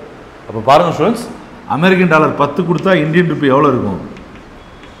 பெருக்கணும். அப்போ பாருங்கள் ஸ்டூடெண்ட்ஸ், அமெரிக்கன் டாலர் 10 கொடுத்தா இந்தியன் ருப்பி எவ்வளோ இருக்கும்?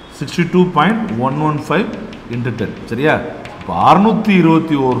 62.115 into 10. சரியா? இப்போ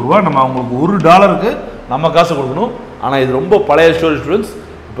 621 ரூபா நம்ம அவங்களுக்கு ஒரு டாலருக்கு நம்ம காசு கொடுக்கணும். ஆனால் இது ரொம்ப பழைய ஸ்டோரி ஸ்டூடெண்ட்ஸ்.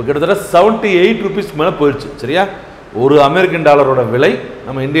 இப்போ கிட்டத்தட்ட 78 ருபீஸ் மேலே போயிடுச்சு. சரியா? ஒரு அமெரிக்கன் டாலரோட விலை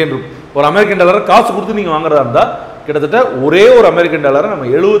நம்ம இந்தியன் ஒரு அமெரிக்கன் டாலரை காசு கொடுத்து நீங்கள் வாங்குறதா இருந்தால் கிட்டத்தட்ட ஒரே ஒரு அமெரிக்கன் டாலரை நம்ம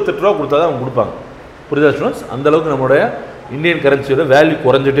 78 ரூபா கொடுத்தா தான் அவங்க கொடுப்பாங்க. புரியுதா ஸ்டூடெண்ட்ஸ்? அந்தளவுக்கு நம்மளுடைய இந்தியன் கரன்சியோட வேல்யூ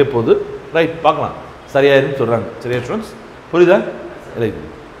குறைஞ்சிட்டே போகுது. ரைட், பார்க்கலாம் சரியாயிருன்னு சொல்கிறாங்க. சரியா ஸ்டூடெண்ட்ஸ்? புரியுதா? Right,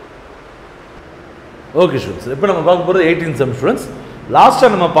 okay students. இப்போ நம்ம பார்க்க போகிறது 18 சம் ஸ்டூடெண்ட்ஸ். லாஸ்ட்டாக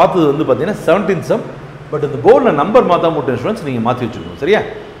நம்ம பார்த்தது வந்து பார்த்தீங்கன்னா 17 சம். பட் இந்த போர்டில் நம்பர் மாற்ற மட்டும் ஸ்டூடெண்ட்ஸ் நீங்கள் மாற்றி வச்சுக்கணும். சரியா?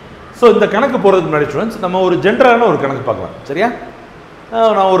 ஸோ இந்த கணக்கு போகிறதுக்கு முன்னாடி ஸ்டூடெண்ட்ஸ் நம்ம ஒரு ஜென்ரலான ஒரு கணக்கு பார்க்கலாம். சரியா?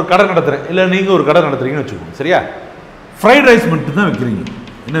 நான் ஒரு கடை நடத்துகிறேன், இல்லை நீங்கள் ஒரு கடை நடத்துறீங்கன்னு வச்சுக்கோங்க. சரியா? ஃப்ரைட் ரைஸ் மட்டும் தான் வைக்கிறீங்க.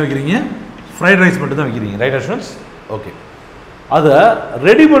 என்ன வைக்கிறீங்க? ஃப்ரைட் ரைஸ் மட்டும் தான் வைக்கிறீங்க. ரைட்டா ஸ்டூடெண்ட்ஸ்? ஓகே. அதை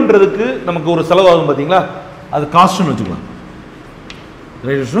ரெடி பண்ணுறதுக்கு நமக்கு ஒரு செலவாகும் பார்த்தீங்களா, அது காஸ்ட்னு வச்சுக்கலாம்.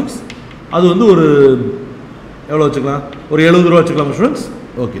 ரைட்டா ஸ்டூடெண்ட்ஸ்? அது வந்து ஒரு எவ்வளோ வச்சுக்கலாம்? ஒரு 70 ரூபா வச்சுக்கலாம் ஸ்டூடெண்ட்ஸ்.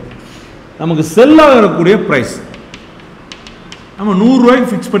 ஓகே. நமக்கு செல் ஆகக்கூடிய ப்ரைஸ் நம்ம 100 ரூபாய்க்கு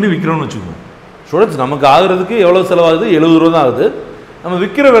ஃபிக்ஸ் பண்ணி விற்கிறோம்னு வச்சுக்கோங்க ஸ்டூடெண்ட்ஸ். நமக்கு ஆகுறதுக்கு எவ்வளோ செலவாகுது? 70 ரூபா தான் ஆகுது. நம்ம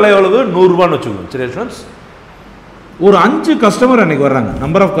விற்கிற விலை எவ்வளவு? 100 ரூபான்னு வச்சுக்கோங்க. சரியா ஸ்டூடெண்ட்ஸ்? ஒரு 5 கஸ்டமர் அன்றைக்கி வர்றாங்க.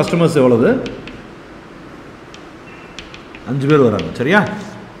 நம்பர் ஆஃப் கஸ்டமர்ஸ் எவ்வளவு? 5 பேர் வராங்க. சரியா?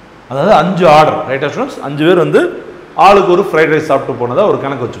 அதாவது 5 ஆர்டர். ரைட்டா ஸ்டூடெண்ட்ஸ்? 5 பேர் வந்து ஆளுக்கு ஒரு ஃப்ரைட் ரைஸ் சாப்பிட்டு போனதாக ஒரு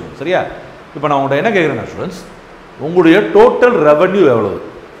கணக்கு வச்சுக்கோங்க. சரியா? இப்போ நான் உங்கள்கிட்ட என்ன கேட்குறேன்னா ஸ்டூடெண்ட்ஸ், உங்களுடைய டோட்டல் ரெவன்யூ எவ்வளவு?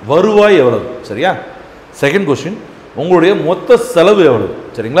 வருவாய் எவ்வளவு? சரியா? செகண்ட் கொஸ்டின், உங்களுடைய மொத்த செலவு எவ்வளவு?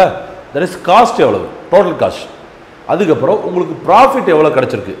 சரிங்களா? தட் இஸ் காஸ்ட் எவ்வளவு? Total cost. அதுக்கப்புறம் உங்களுக்கு ப்ராஃபிட் எவ்வளோ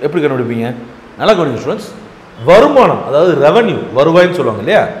கிடச்சிருக்கு? எப்படி கண்டுபிடிப்பீங்க? நல்லா கவனிங்க ஸ்டூடெண்ட்ஸ். வருமானம், அதாவது ரெவன்யூ, வருவாய்ன்னு சொல்லுவாங்க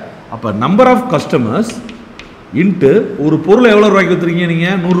இல்லையா? அப்போ நம்பர் ஆஃப் கஸ்டமர்ஸ் இன்ட்டு ஒரு பொருளை எவ்வளோ ரூபாய்க்கு விற்றுருக்கீங்க?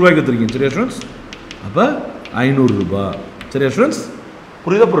 நீங்கள் 100 ரூபாய்க்கு விற்றுருக்கீங்க. சரியா ஸ்டூடெண்ட்ஸ்? அப்போ 500 ரூபா. சரியா ஸ்டூடெண்ட்ஸ்?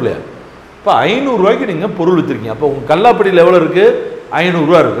 புரியுதா பொருளையா? இப்போ 500 ரூபாய்க்கு நீங்கள் பொருள் விற்றுருக்கீங்க. அப்போ உங்கள் கல்லாப்பட்டியில் எவ்வளோ இருக்குது? 500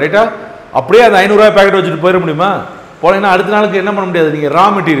 ரூபா இருக்குது. ரைட்டா? அப்படியே அந்த 500 ரூபாய் பேக்கெட் வச்சுட்டு போயிட முடியுமா? போனீங்கன்னா அடுத்த நாளுக்கு என்ன பண்ண முடியாது? நீங்கள் ரா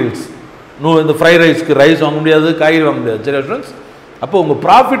மெட்டீரியல்ஸ், இந்த ஃப்ரைட் ரைஸ்க்கு ரைஸ் வாங்க முடியாது, காய்கறி வாங்க முடியாது. சரியா ஸ்டூடெண்ட்ஸ்? அப்போ உங்கள்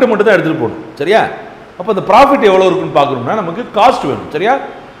ப்ராஃபிட்டை மட்டும் தான் எடுத்துகிட்டு போகணும். சரியா? அப்போ அந்த ப்ராஃபிட் எவ்வளோ இருக்குன்னு பார்க்கணும்னா நமக்கு காஸ்ட் வேணும். சரியா?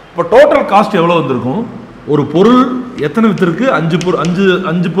 இப்போ டோட்டல் காஸ்ட் எவ்வளோ வந்திருக்கும்? ஒரு பொருள் எத்தனை விற்றுருக்கு? 5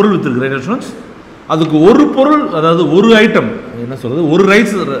 பொருள் விற்றுருக்கு. Right students? அதுக்கு ஒரு பொருள், அதாவது ஒரு ஐட்டம் என்ன சொல்கிறது, ஒரு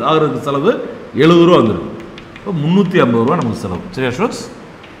ரைஸ் ஆகிறதுக்கு செலவு 70 ரூபா வந்துருக்கு. இப்போ 350 ரூபா நமக்கு செலவு. சரியா ஸ்டூடெண்ட்ஸ்?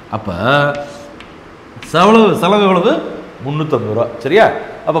 அப்போ செலவு எவ்வளவு? 350 ரூபா. சரியா?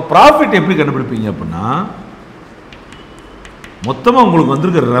 அப்போ ப்ராஃபிட் எப்படி கண்டுபிடிப்பீங்க அப்படின்னா, மொத்தமாக உங்களுக்கு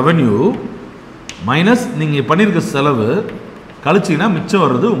வந்திருக்கிற ரெவன்யூ மைனஸ் நீங்கள் பண்ணியிருக்க செலவு கழிச்சிங்கன்னா மிச்சம்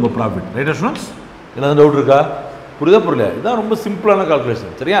வர்றது உங்கள் ப்ராஃபிட். ரைட்டா ஸ்டூடெண்ட்ஸ்? ஏதாவது டவுட் இருக்கா? புரியுதா புரியல? இதுதான் ரொம்ப சிம்பிளான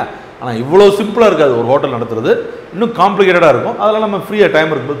கால்குலேஷன். சரியா? ஆனால் இவ்வளோ சிம்பிளாக இருக்காது ஒரு ஹோட்டல் நடத்துறது, இன்னும் காம்ப்ளிகேட்டடாக இருக்கும். அதெல்லாம் நம்ம ஃப்ரீயாக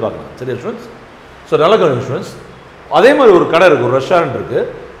டைம் இருக்கும்போது பார்க்கலாம். சரியா ஸ்டூடெண்ட்ஸ்? ஸோ நல்ல கவனிங்க ஸ்டூடெண்ட்ஸ். அதே மாதிரி ஒரு கடை இருக்குது, ஒரு ரெஸ்டாரண்ட் இருக்குது.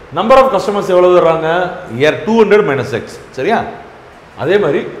 நம்பர் ஆஃப் கஸ்டமர்ஸ் எவ்வளோ வர்றாங்க? 200 மைனஸ் எக்ஸ். சரியா? அதே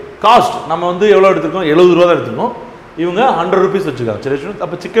மாதிரி காஸ்ட் நம்ம வந்து எவ்வளோ எடுத்துருக்கோம்? 70 ரூபா தான் எடுத்துருக்கோம். இவங்க 100 ருபீஸ் வச்சுருக்காங்க. சரி ஸ்டூடெண்ட்ஸ்?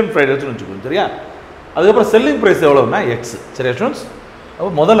 அப்போ சிக்கன் ஃப்ரைட் ரைஸ்னு வச்சுக்கோங்க. சரியா? அதுக்கப்புறம் செல்லிங் ப்ரைஸ் எவ்வளோன்னா எக்ஸ். சரியா ஸ்டூடெண்ட்ஸ்? அப்போ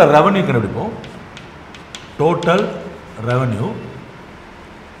முதல்ல ரெவன்யூ கண்டுபிடிப்போம். டோட்டல் ரெவன்யூ,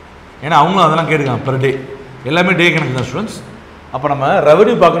 ஏன்னா அவங்களும் அதெல்லாம் கேட்டுக்காங்க பெர் டே, எல்லாமே டே கணக்கு தான் ஸ்டூடெண்ட்ஸ். அப்போ நம்ம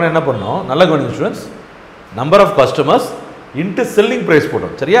ரெவன்யூ பார்க்கணும் என்ன பண்ணோம்? நல்ல கவனிங்க students. Number of customers into selling price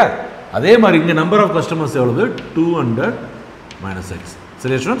போட்டோம். சரியா? அதே மாதிரி இங்கே நம்பர் ஆஃப் கஸ்டமர்ஸ் எவ்வளவு? 200 மைனஸ் எக்ஸ்.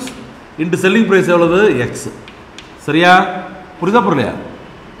 சரியா ஸ்டூடெண்ட்ஸ்? இன்ட்டு செல்லிங் ப்ரைஸ் எவ்வளவு? எக்ஸ். சரியா? புரியுதா புரியலையா?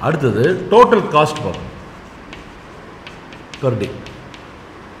 அடுத்தது டோட்டல் காஸ்ட் பார்க்கணும் per day.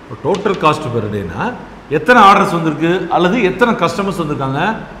 Total cost per டேனா எத்தனை ஆர்டர்ஸ் வந்திருக்கு அல்லது எத்தனை கஸ்டமர்ஸ் வந்திருக்காங்க?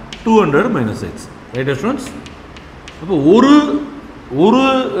 200 மைனஸ் எக்ஸ். ரைட்டா ஸ்டூடெண்ட்ஸ்? அப்போ ஒரு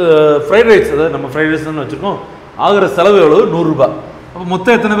ஃப்ரைட் ரைஸ், அதாவது நம்ம ஃப்ரைட் ரைஸ் தான் வச்சுருக்கோம், ஆகிற செலவு எவ்வளவு? 100 ரூபா. அப்போ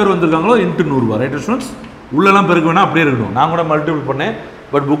மொத்தம் எத்தனை பேர் வந்திருக்காங்களோ இன்ட்டு 100 ரூபா. ரைட்டா ஸ்டூடெண்ட்ஸ்? உள்ளெல்லாம் பெருக்க வேணால் அப்படியே இருக்கணும். நான் கூட மல்டிபிள் பண்ணேன்,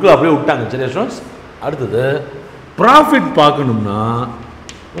 பட் புக்கில் அப்படியே விட்டாங்க. சரியா ஸ்டூடெண்ட்ஸ்? அடுத்தது ப்ராஃபிட் பார்க்கணும்னா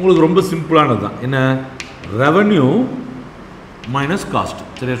உங்களுக்கு ரொம்ப சிம்பிளானது தான். என்ன? Revenue minus cost.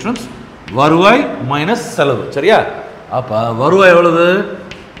 சரியா ஸ்டூடெண்ட்ஸ்? வருவாய் மைனஸ் செலவு. சரியா? அப்போ வருவாய் எவ்வளவு?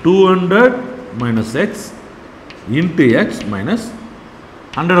 200 minus X into X minus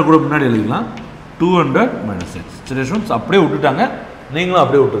 100 கூட முன்னாடி எழுதிக்கலாம். 200 மைனஸ் எக்ஸ். சரியா ஸ்டூடெண்ட்ஸ்? அப்படியே விட்டுட்டாங்க, நீங்களும்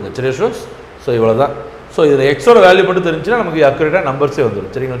அப்படியே விட்டுருங்க. சரியா ஸ்டூடெண்ட்ஸ்? ஸோ இவ்வளோ தான். ஸோ இதில் எக்ஸோட வேல்யூ மட்டும் தெரிஞ்சுன்னா நமக்கு அக்யூரேட்டாக நம்பர்ஸே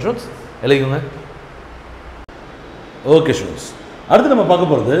வந்துடும். சரிங்களா ஸ்டூடெண்ட்ஸ்? எழுதிக்கோங்க. ஓகே ஸ்டூடெண்ட்ஸ், அடுத்து நம்ம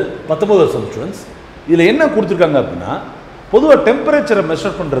பார்க்க போகிறது 19வது சம் ஸ்டூடெண்ட்ஸ். இதில் என்ன கொடுத்துருக்காங்க அப்படின்னா, பொதுவாக டெம்பரேச்சரை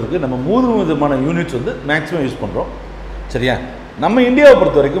மெஷர் பண்ணுறதுக்கு நம்ம 3 விதமான யூனிட்ஸ் வந்து மேக்ஸிமம் யூஸ் பண்ணுறோம். சரியா? நம்ம இந்தியாவை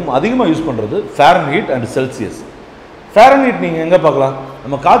பொறுத்த வரைக்கும் அதிகமாக யூஸ் பண்ணுறது ஃபாரன்ஹீட் அண்ட் செல்சியஸ். ஃபாரன்ஹீட் நீங்கள் எங்கே பார்க்கலாம்?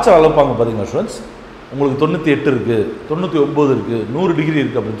 நம்ம காய்ச்சல் அளப்பாங்க பார்த்தீங்களா ஸ்டூடெண்ட்ஸ்? உங்களுக்கு 98 இருக்குது, 99 இருக்குது, 100 டிகிரி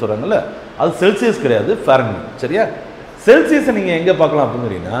இருக்குது அப்படின்னு சொல்கிறாங்கல்ல, அது செல்சியஸ் கிடையாது, ஃபாரன்ஹீட். சரியா? செல்சியஸை நீங்கள் எங்கே பார்க்கலாம்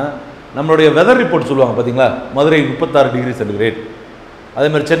அப்படிங்கிறீங்கன்னா, நம்மளுடைய வெதர் ரிப்போர்ட் சொல்லுவாங்க பார்த்தீங்களா? மதுரை 36 டிகிரி சென்டிகிரேட், அதே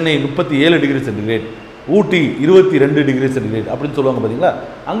மாதிரி சென்னை 37 டிகிரி சென்டிகிரேட், ஊட்டி 22 டிகிரி சென்டிகிரேட் அப்படின்னு சொல்லுவாங்க பார்த்தீங்களா?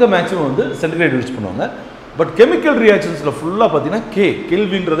 அங்கே மேக்ஸிமம் வந்து சென்டிகிரேட் யூஸ் பண்ணுவாங்க. பட் கெமிக்கல் ரியாக்ஷன்ஸில் ஃபுல்லாக பார்த்தீங்கன்னா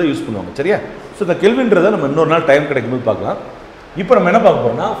கெல்வின்றதை யூஸ் பண்ணுவாங்க. சரியா? ஸோ இந்த கெல்வின்றதை நம்ம இன்னொரு நாள் டைம் கிடைக்கும்போது பார்க்கலாம். இப்போ நம்ம என்ன பார்க்க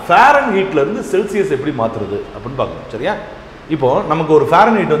போகிறோம்னா, ஃபாரன்ஹீட்லேருந்து செல்சியஸ் எப்படி மாற்றுறது அப்படின்னு பார்க்கணும். சரியா? இப்போது நமக்கு ஒரு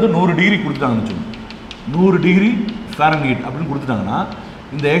ஃபாரன்ஹீட் வந்து 100 டிகிரி கொடுத்துட்டாங்கன்னு வச்சுக்கோங்க. 100 டிகிரி ஃபாரன்ஹீட் அப்படின்னு கொடுத்துட்டாங்கன்னா,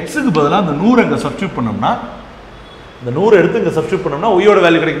 இந்த எக்ஸுக்கு பதிலாக அந்த 100 இங்கே சப்ஸ்டியூட் பண்ணோம்னா, இந்த 100 எடுத்து இங்கே சப்ஸ்டியூட் பண்ணோம்னா ஒய்யோட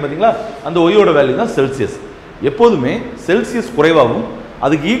வேல்யூ கிடைக்கும் பார்த்தீங்களா? அந்த ஒய்யோட வேல்யூ தான் செல்சியஸ். எப்போதுமே செல்சியஸ் குறைவாகவும்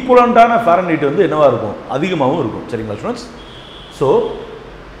அதுக்கு ஈக்குவலண்டான ஃபாரன்ஹீட் வந்து என்னவாக இருக்கும்? அதிகமாகவும் இருக்கும். சரிங்களா ஸ்டூடெண்ட்ஸ்? ஸோ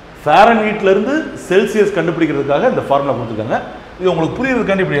ஃபாரன்ஹீட்லேருந்து செல்சியஸ் கண்டுபிடிக்கிறதுக்காக இந்த ஃபார்முலா கொடுத்துருக்காங்க. இது உங்களுக்கு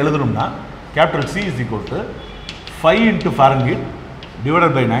புரியுறதுக்காண்டி இப்படி எழுதணும்னா, capital C is equal to 5 into Fahrenheit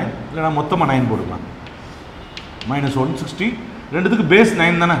divided by 9, இல்லைனா மொத்தமாக 9 போட்டுக்கலாம், மைனஸ் 160. ரெண்டுத்துக்கு பேஸ்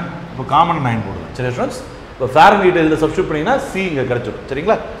 9 தானே, இப்போ காமன் 9 போடுறோம். சரி ஸ்டூடெண்ட்ஸ்? இப்போ ஃபாரன்ஹீட் இதில் சப்ஸ்டியூட் பண்ணிங்கன்னா C இங்கே கிடச்சிடும்.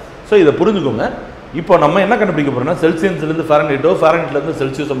 சரிங்களா? ஸோ இதை புரிஞ்சுக்கோங்க. இப்போ நம்ம என்ன கண்டுபிடிக்க போகிறோம்னா, செல்சியஸ்லேருந்து ஃபாரன்ஹீட்டோ ஃபாரன்ஹீட்லேருந்து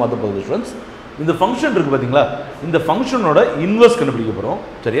செல்சியஸோ மாற்ற போகுது ஸ்டூடெண்ட்ஸ். இந்த ஃபங்க்ஷன் இருக்குது பார்த்தீங்களா? இந்த ஃபங்க்ஷனோட இன்வெர்ஸ் கண்டுபிடிக்க போகிறோம்.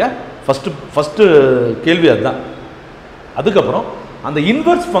 சரியா? ஃபஸ்ட்டு கேள்வி அதுதான். அதுக்கப்புறம் அந்த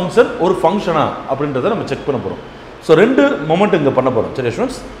இன்வெர்ஸ் ஃபங்க்ஷன் ஒரு ஃபங்க்ஷனா அப்படின்றத நம்ம செக் பண்ண போகிறோம். ஸோ 2 மொமெண்ட் இங்கே பண்ண போகிறோம். சரியா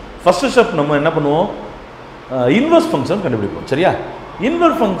ஸ்டூடெண்ட்ஸ்? ஃபஸ்ட்டு ஸ்டெப் நம்ம என்ன பண்ணுவோம்? இன்வெர்ஸ் ஃபங்க்ஷன் கண்டுபிடிப்போம். சரியா?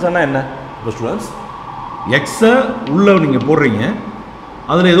 இன்வெர்ஸ் ஃபங்க்ஷன்னா என்ன? இப்போ ஸ்டூடெண்ட்ஸ், எக்ஸை உள்ளே நீங்கள் போடுறீங்க,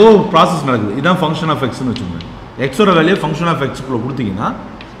 அதில் ஏதோ ஒரு ப்ராசஸ் நடக்குது, இதுதான் ஃபங்க்ஷன் ஆஃப் எக்ஸ்னு வச்சுக்கோங்க. எக்ஸோட வேல்யூ ஃபங்க்ஷன் ஆஃப் எக்ஸுக்குள்ளே கொடுத்தீங்கன்னா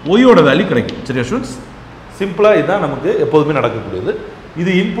ஒய்யோட வேல்யூ கிடைக்கும். சரியா ஸ்டூடெண்ட்ஸ்? சிம்பிளாக இதுதான் நமக்கு எப்போதுமே நடக்கக்கூடியது.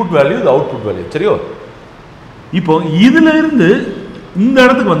 இது இன்புட் வேல்யூ, இது அவுட்புட் வேல்யூ. சரியோ? இப்போ இதில் இருந்து இந்த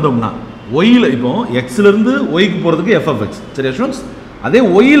இடத்துக்கு வந்தோம்னா, ஒய்யில் இப்போ எக்ஸ்லேருந்து ஒய்க்கு போகிறதுக்கு எஃப் ஆஃப் எக்ஸ். சரியா ஸ்டூடெண்ட்ஸ்? அதே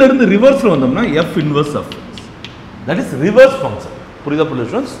ஒய்யிலேருந்து ரிவர்ஸில் வந்தோம்னா F inverse of X. That is reverse function. புரியுதா புரியல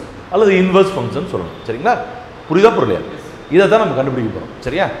ஸ்டூடெண்ட்ஸ்? அல்லது இன்வெர்ஸ் ஃபங்க்ஷன் சொல்லணும். சரிங்களா? புரியுதா புரியலையா? இதை தான் நம்ம கண்டுபிடிக்க போகிறோம்.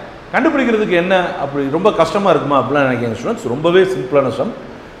 சரியா? கண்டுபிடிக்கிறதுக்கு என்ன அப்படி ரொம்ப கஷ்டமாக இருக்குமா அப்படிலாம் நினைக்கிறேன் ஸ்டூடெண்ட்ஸ். ரொம்பவே சிம்பிளான சம்.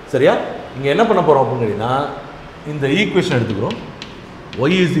 சரியா? இங்கே என்ன பண்ண போகிறோம் அப்படின்னு கேட்டிங்கன்னா, இந்த ஈக்குவேஷன் எடுத்துக்கிறோம்.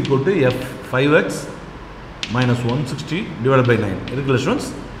 y is equal to f 5x minus 160 divided by 9 இருக்குல்ல ஸ்டூடெண்ட்ஸ்?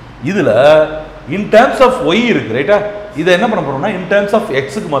 இதில் இன் டேர்ம்ஸ் ஆஃப் y இருக்குது ரைட்டா? இதை என்ன பண்ண போகிறோம்னா இன் டேர்ம்ஸ் ஆஃப்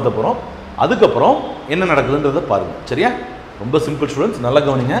எக்ஸுக்கு மாற்ற போகிறோம். அதுக்கப்புறம் என்ன நடக்குதுன்றதை பாருங்கள். சரியா? ரொம்ப சிம்பிள் ஸ்டூடெண்ட்ஸ், நல்லா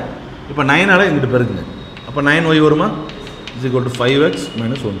கவனிங்க. இப்போ 9ஆல் எங்கிட்ட பெருக்குங்க, அப்போ 9y வருமா? Is equal to 5x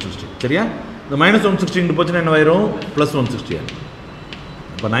minus 160. சரியா? இந்த மைனஸ் 160 இங்கே போச்சுன்னா என்ன ஆயிரும் ப்ளஸ் 160 ஆயிரும்.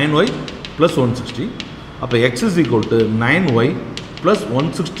 அப்போ 9y ப்ளஸ் 160. அப்போ X is equal to 9y plus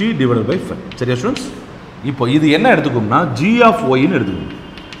 160 divided by 5. சரியா ஸ்டூடெண்ட்ஸ்? இப்போ இது என்ன எடுத்துக்கோம்னா g ஆஃப் ஒய்ன்னு எடுத்துக்கணும்.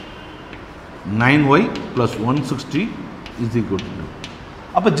 9y plus 160 is equal to.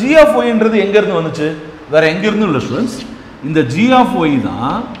 அப்போ g ஆஃப் ஒய்ன்றது எங்கேருந்து வந்துச்சு? வேறு எங்கேருந்து இல்லை ஸ்டூடெண்ட்ஸ். இந்த g ஆஃப் ஒய்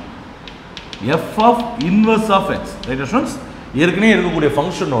தான் f of inverse of X. Right students? ஏற்கனவே இருக்கக்கூடிய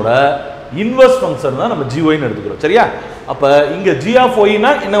ஃபங்க்ஷனோட இன்வர்ஸ் ஃபங்க்ஷன் தான் நம்ம g ஒய்ன்னு எடுத்துக்கிறோம். சரியா? அப்போ இங்கே g ஆஃப் ஒய்னா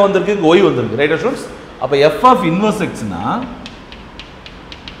என்ன வந்திருக்கு? இங்கே ஒய் வந்திருக்கு. Right students? அப்போ f ஆஃப் இன்வர்ஸ் எக்ஸ்னா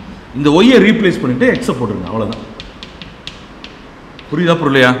இந்த ஒய்யை ரீப்ளேஸ் பண்ணிட்டு எக்ஸை போட்டுருங்க. அவ்வளோதான். புரியுதா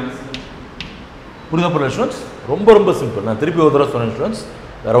புரியலையா? புரியுதா புரியல ஸ்டூடெண்ட்ஸ்? ரொம்ப ரொம்ப சிம்பிள். நான் திருப்பி ஒரு தடவை சொன்னேன் ஸ்டூடெண்ட்ஸ்,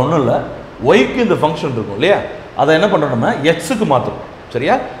 வேறு ஒன்றும் இல்லை. ஒய்க்கு இந்த ஃபங்க்ஷன் இருக்கும் இல்லையா, அதை என்ன பண்ணுறோம் நம்ம எக்ஸுக்கு மாற்றுறோம்.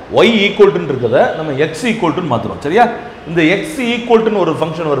 சரியா? ஒய் ஈக்குவல்ட்டுன்னு இருக்கிறத நம்ம எக்ஸ் ஈக்குவல்ட்டுன்னு மாற்றுறோம். சரியா? இந்த எக்ஸ் ஈக்குவல்ட்டுன்னு ஒரு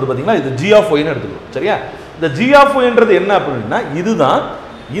ஃபங்க்ஷன் வருது பார்த்தீங்களா, இது ஜி ஆஃப் ஒய்ன்னு எடுத்துக்கிறோம். சரியா? இந்த ஜி ஆஃப் ஒய்ன்றது என்ன அப்படின்னா இதுதான்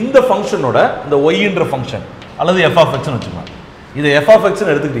இந்த ஃபங்க்ஷனோட இந்த ஒய்ன்ற ஃபங்க்ஷன் அல்லது எஃப் ஆஃப் எக்ஸ்னு வச்சுக்கலாம். இது எஃப் ஆஃப்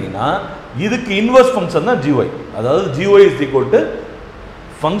எக்ஸ்னு எடுத்துக்கிட்டிங்கன்னா இதுக்கு இன்வர்ஸ் ஃபங்க்ஷன் தான் ஜி ஒய். அதாவது G Y is equal to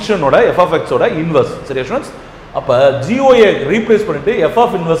ஃபங்க்ஷனோட F of எக்ஸோட இன்வர்ஸ். சரியா ஸ்டூடெண்ட்ஸ்? அப்போ ஜிஓயை ரீப்ளேஸ் பண்ணிட்டு எஃப்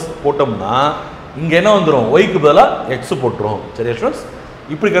ஆஃப் இன்வர்ஸ் போட்டோம்னா இங்கே என்ன வந்துடும்? ஒய்க்கு பதிலாக எக்ஸ் போட்டுரும். சரியா ஸ்டூடெண்ட்ஸ்?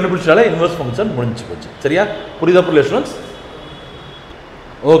 இப்படி கண்டுபிடிச்சாலே இன்வர்ஸ் ஃபங்க்ஷன் முடிஞ்சு போச்சு. சரியா? புரியுதா புரியல ஸ்டூடெண்ட்ஸ்?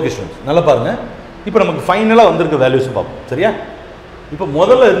 ஓகே ஸ்டூடெண்ட்ஸ், நல்லா பாருங்கள். இப்போ நமக்கு ஃபைனலாக வந்திருக்க வேல்யூஸ் பார்ப்போம். சரியா? இப்போ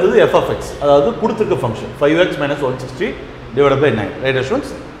முதல்ல இருந்தது எஃப் ஆஃப் எக்ஸ், அதாவது கொடுத்துருக்க function 5x minus 160 divide by 9. Right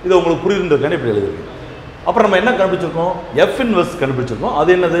students? இது உங்களுக்கு புரியுதுன்றதுக்கான இப்படி எழுதிருக்கு. அப்புறம் நம்ம என்ன கண்டுபிடிச்சிருக்கோம்? எஃப் இன்வர்ஸ் கண்டுபிடிச்சிருக்கோம். அது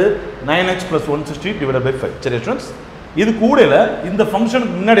என்னது? 9x plus 160 divide by 5. சரி ஸ்டூடெண்ட்ஸ்? இது கூட இந்த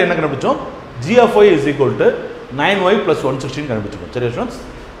ஃபங்க்ஷனுக்கு முன்னாடி என்ன கண்டுபிடிச்சோம்? G of Y is equal to 9y plus 160 கண்டுபிடிச்சிருக்கோம். சரி ஸ்டூடெண்ட்ஸ்?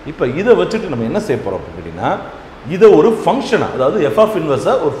 இப்போ இதை வச்சுட்டு நம்ம என்ன செய்ய போகிறோம் அப்படின்னு கேட்டிங்கன்னா இதை ஒரு ஃபங்க்ஷனாக, அதாவது எஃப் ஆஃப்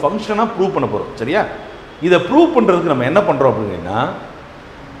இன்வர்ஸை ஒரு ஃபங்க்ஷனாக ப்ரூவ் பண்ண போகிறோம். சரியா? இதை ப்ரூவ் பண்ணுறதுக்கு நம்ம என்ன பண்ணுறோம் அப்படின்னா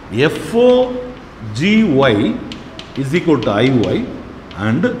FO GY is equal to ஐஒய்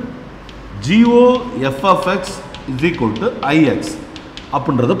and GO F of X is equal to ix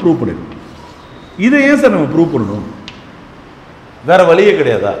அப்படின்றத ப்ரூவ் பண்ணிடணும். இதை ஏன் சார் நம்ம ப்ரூவ் பண்ணணும்? வேறு வழியே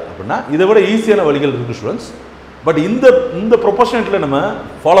கிடையாதா அப்படின்னா இதை விட ஈஸியான வழிகள் இருக்குது ஸ்டூடெண்ட்ஸ். பட் இந்த ப்ரொபோர்ஷனேட்டில் நம்ம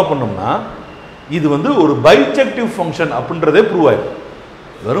ஃபாலோ பண்ணோம்னா இது வந்து ஒரு பைஜெக்டிவ் ஃபங்க்ஷன் அப்படின்றதே ப்ரூவ் ஆயிடும்.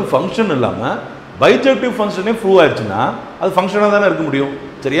 வெறும் ஃபங்க்ஷன் இல்லாமல் பைஜெக்டிவ் ஃபங்க்ஷனே ப்ரூவ் ஆயிடுச்சுன்னா அது ஃபங்க்ஷனாக தானே இருக்க முடியும்.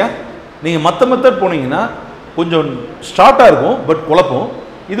 சரியா? நீங்கள் மற்ற மெத்தட் போனீங்கன்னா கொஞ்சம் ஸ்டார்ட்டாக இருக்கும், பட் குழப்பம்.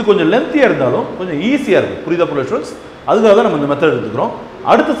 இது கொஞ்சம் லென்த்தியாக இருந்தாலும் கொஞ்சம் ஈஸியாக இருக்கும். புரியுதா புரிய ஸ்டூடெண்ட்ஸ்? அதுக்காக தான் நம்ம இந்த மெத்தட் எடுத்துக்கிறோம்.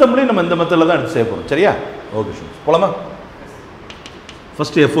 அடுத்த சம்பளையும் நம்ம இந்த மெத்தடில் தான் எடுத்து செய்ய போகிறோம். சரியா? ஓகே ஸ்டூடெண்ட்ஸ், போலாமா?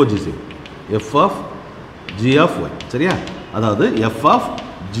 First எஃப்ஓஜிசி F of G of Y. சரியா? அதாவது F of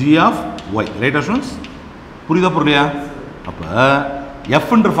G of Y. ரைட்டா ஸ்டூடெண்ட்ஸ்? புரியுதா புரியலையா? அப்போ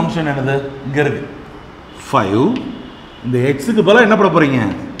எஃப்ன்ற ஃபங்க்ஷன் என்னது? இங்கே இருக்குது 5. இந்த எக்ஸுக்கு பதிலாக என்ன போட போகிறீங்க?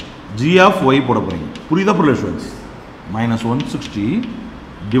 ஜி ஆஃப் ஒய் போட போகிறீங்க. புரியுதா புரியல ஸ்டூடெண்ட்ஸ்? Minus 160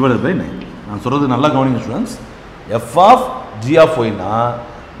 divided by 9. நான் சொல்கிறது நல்லா கவனிங்க students. F of G of ஒய்னா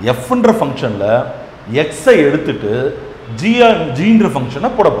எஃப்ன்ற ஃபங்க்ஷனில் எக்ஸை எடுத்துட்டு ஜின்ற ஃபங்க்ஷனை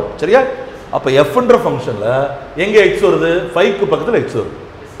போட போகிறோம். சரியா? அப்போ எஃப்ன்ற ஃபங்க்ஷனில் எங்கே எக்ஸ் வருது? 5க்கு பக்கத்தில் எக்ஸ் வருது.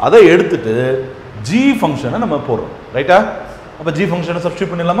 அதை எடுத்துட்டு ஜி ஃபங்க்ஷனை நம்ம போடுறோம். ரைட்டா? அப்போ ஜி ஃபங்க்ஷனை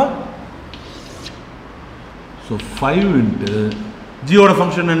சப்ஸ்டியூட் பண்ணிடலாமா? ஸோ 5 இன்ட்டு ஜியோட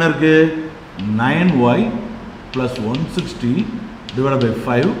ஃபங்க்ஷன் என்ன இருக்குது? 9y plus 160 divide by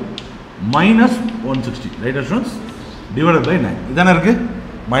 5 minus 160. ரைட்டா ஸ்டூடெண்ட்ஸ்? டிவைட் பை 9 இதானே இருக்குது?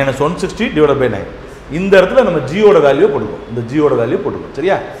 Minus 160 divide by 9. இந்த இடத்துல நம்ம ஜியோட வேல்யூ போட்டுக்கோம். இந்த ஜியோட வேல்யூ போட்டுக்கோம்.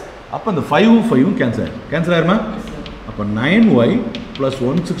 சரியா? அப்போ இந்த 5ம் 5ம் கேன்சல் ஆகிடும். கேன்சல் ஆயிருமா? அப்போ 9y plus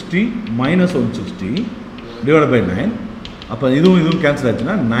 160 minus 160 divide by 9. அப்போ இதுவும் கேன்சல்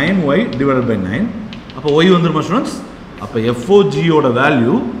ஆச்சுன்னா 9y டிவைட் பை 9. அப்போ ஒய் வந்துருமா ஸ்டூடெண்ட்ஸ்? அப்போ எஃப்ஓஜியோட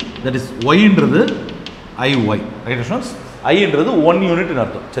வேல்யூ தட் இஸ் ஒய்ன்றது ஐஒய். ரைட்டா ஸ்டூடெண்ட்ஸ்? ஐன்றது 1 யூனிட்னு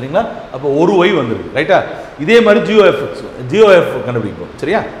அர்த்தம். சரிங்களா? அப்போ ஒரு ஒய் வந்துருக்கு. ரைட்டா? இதே மாதிரி ஜிஓஎஃப் கண்டுபிடிப்போம்.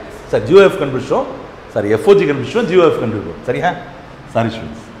 சரியா? சார் ஜிஓஎஃப் கண்டுபிடிச்சோம், சாரி எஃப்ஓஜி கண்டுபிடிச்சோம், ஜிஓஎஃப் கண்டுபிடிப்போம். சரியா? சாரி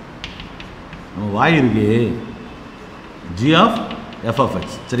ஸ்டூடெண்ட்ஸ், நம்ம வாய் இருக்கு G of F of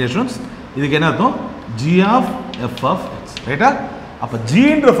X. சரியா ஸ்டூடெண்ட்ஸ்? இதுக்கு என்ன அர்த்தம்? G of F of X. ரைட்டா? அப்போ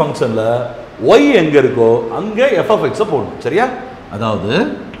ஜின்ற ஃபங்க்ஷனில் ஒய் எங்கே இருக்கோ அங்கே எஃப் ஆஃப் எக்ஸை போடணும். சரியா? அதாவது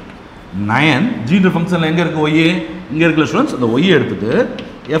 9 ஜின்ற ஃபங்க்ஷனில் எங்கே இருக்குது? ஒய் இங்கே இருக்குல்ல ஸ்டூடெண்ட்ஸ்? அந்த ஒய்யை எடுத்துகிட்டு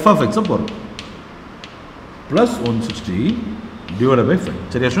எஃப் ஆஃப் எக்ஸை போடுறோம். Plus 160 divide by 5.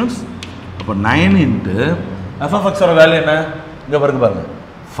 சரியா ஸ்டூடெண்ட்ஸ்? அப்போ 9 இன்ட்டு எஃப் ஆஃப் எக்ஸோட வேல்யூ என்ன? இங்கே பாருங்க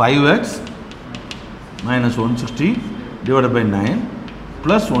 5x minus 160 divide by 9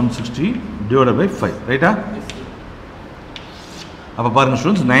 plus 160 divide by 5. ரைட்டா? அப்போ பாருங்கள்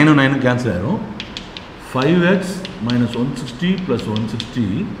ஸ்டூடெண்ட்ஸ் 9 9 கேன்சல் ஆயிரும் 5x minus 160 plus 160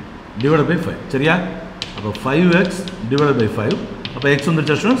 divided by 5 சரியா அப்போ 5x divided by 5 அப்போ x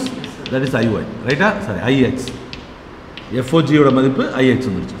வந்துருச்சா ஸ்டூடெண்ட்ஸ் that is iy ரைட்டா சாரி ix FOG யோட மதிப்பு ix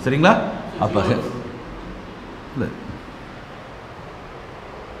வந்துருச்சு சரிங்களா அப்போ இல்லை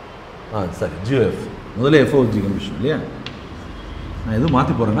சரி GOF முதல்ல FOG கண்டிஷன் இல்லையா நான் எதுவும்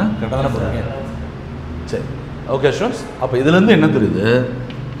மாற்றி போகிறேன்னா கரெக்டாக தானே போகிறேன் சரி ஓகே ஸ்டூடெண்ட்ஸ் அப்போ இதுலேருந்து என்ன தெரியுது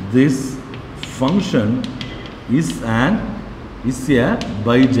this function is a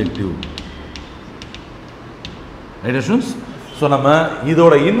bijective right students so நம்ம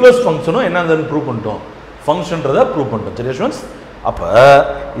இதோட இன்வெர்ஸ் ஃபங்க்ஷனும் என்னன்னு ப்ரூவ் பண்ணிட்டோம் ஃபங்க்ஷன்றதை ப்ரூவ் பண்ணிட்டோம் சரியா ஸ்டூடெண்ட்ஸ் அப்போ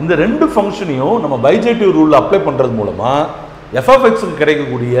இந்த ரெண்டு ஃபங்க்ஷனையும் நம்ம பைஜெக்டிவ் ரூல் அப்ளை பண்ணுறது மூலமா f of x க்கு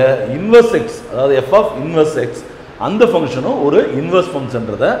கிடைக்கக்கூடிய இன்வெர்ஸ் x அதாவது f of inverse x அந்த ஃபங்க்ஷனும் ஒரு இன்வெர்ஸ்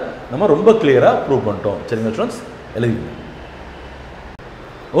ஃபங்க்ஷன்றதை நம்ம ரொம்ப கிளியராக ப்ரூவ் பண்ணிட்டோம் சரிங்களா ஸ்டூடெண்ட்ஸ் எழுதிங்க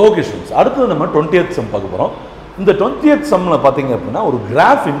ஓகே ஸ்டூடெண்ட்ஸ் அடுத்தது நம்ம 20th சம் பார்க்க போகிறோம் இந்த 20th சம்மில் பார்த்தீங்க அப்படின்னா ஒரு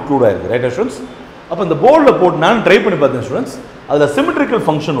கிராஃப் இன்க்ளூட் ஆயிருக்கு ரைட்டா ஸ்டூடெண்ட்ஸ் அப்போ இந்த போர்டில் போட்டு நான் ட்ரை பண்ணி பார்த்தேன் ஸ்டூடெண்ட்ஸ் அதில் சிமெட்ரிக்கல்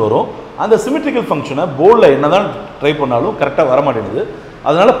ஃபங்க்ஷன் வரும் அந்த சிமெட்ரிக்கல் ஃபங்க்ஷனை போர்டில் என்ன தான் ட்ரை பண்ணாலும் கரெக்டாக வர மாட்டேங்குது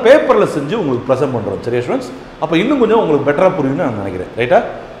அதனால் பேப்பரில் செஞ்சு உங்களுக்கு ப்ரெசென்ட் பண்ணுறோம் சரியா ஸ்டூடெண்ட்ஸ் அப்போ இன்னும் கொஞ்சம் உங்களுக்கு பெட்டராக புரியும்னு நான் நினைக்கிறேன் ரைட்டா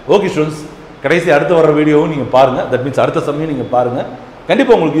ஓகே ஸ்டூடெண்ட்ஸ் கடைசி அடுத்து வர வீடியோவும் நீங்கள் பாருங்கள் தட் மீன்ஸ் அடுத்த சம்மையும் நீங்கள் பாருங்கள்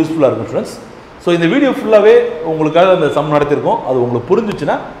கண்டிப்பாக உங்களுக்கு யூஸ்ஃபுல்லாக இருக்கும் ஸ்டூடெண்ட்ஸ் ஸோ இந்த வீடியோ ஃபுல்லாகவே உங்களுக்காக அந்த சம் நடத்திருக்கோம் அது உங்களுக்கு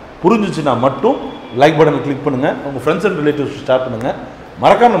புரிஞ்சிச்சுன்னா மட்டும் லைக் பட்டனை கிளிக் பண்ணுங்கள் உங்கள் ஃப்ரெண்ட்ஸ் அண்ட் ரிலேட்டிவ்ஸ் ஸ்டார்ட் பண்ணுங்கள்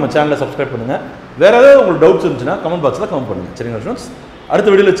மறக்காமல் நம்ம சேனலை சப்ஸ்கிரைப் பண்ணுங்கள் வேறு ஏதாவது உங்களுக்கு டவுட்ஸ் இருந்துச்சுன்னா கமெண்ட் பாக்ஸில் கமெண்ட் பண்ணுங்கள் சரிங்களா ஸ்டூடெண்ட்ஸ் அடுத்த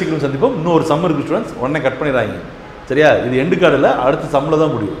வீடியோவில் சீக்கிரம் சந்திப்போம் இன்னும் ஒரு சம் இருக்குது ஸ்டூடெண்ட்ஸ் உடனே கட் பண்ணிடுறாங்க சரியா இது எண்டு கார்டில் அடுத்த சம்மில்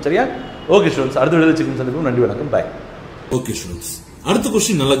தான் முடியும் சரியா ஓகே ஸ்டூடெண்ட்ஸ் அடுத்த வீடியோவில் சீக்கிரம் சந்திப்போம் நன்றி வணக்கம் பாய் ஓகே ஸ்டூடெண்ட்ஸ் அடுத்த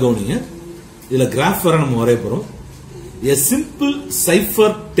கொஸ்டின் நல்லா கவனிங்க இதில் கிராஃப் வர நம்ம வரைய போகிறோம் A simple cipher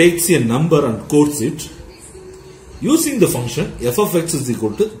takes a number and codes it using the function f of x is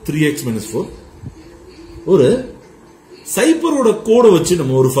equal to 3x minus 4 ஒரு சைபரோட கோடை வச்சு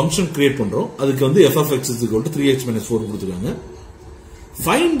நம்ம ஒரு ஃபங்க்ஷன் கிரியேட் பண்றோம் அதுக்கு வந்து f of x is equal to 3x minus 4 கொடுத்துருக்காங்க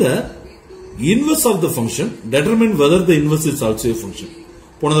find the inverse of the function determine whether the inverse is also a function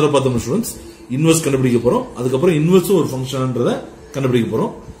போன தடவை பார்த்தோம் ஸ்டூடெண்ட்ஸ் இன்வெர்ஸ் கண்டுபிடிக்க போறோம் அதுக்கப்புறம் இன்வெர்ஸும் ஒரு ஃபங்க்ஷன்ன்றதை கண்டுபிடிக்க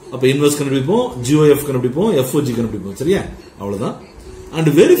போறோம் அப்ப இன்வெர்ஸ் கண்டுபிடிப்போம் GOF கண்டுபிடிப்போம் FOG கண்டுபிடிப்போம் சரியா அவ்வளவுதான் and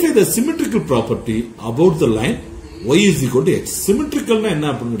verify the symmetrical property about the line y is equal to x symmetricalனா என்ன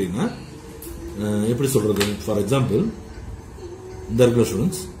அப்படினா எப்படி சொல்றது ஃபார் எக்ஸாம்பிள் இந்த இருக்கிற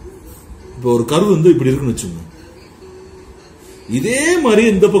ஸ்டூடெண்ட்ஸ் இப்போ ஒரு கர்வ் வந்து இப்படி இருக்குன்னு வெச்சுங்க இதே மாதிரி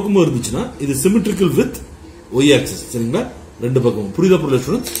இந்த பக்கமும் இருந்துச்சுன்னா இது symmetrical with y axis சரிங்களா ரெண்டு பக்கமும் புரியுதா புரியல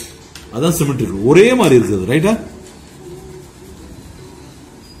ஸ்டூடெண்ட்ஸ் அதான் symmetrical ஒரே மாதிரி இருக்குது ரைட்டா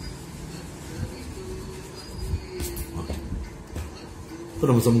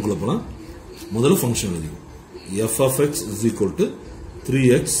நம்ம சம்முக்குள்ள போலாம் முதல்ல function எழுதிக்கோ f of x is equal to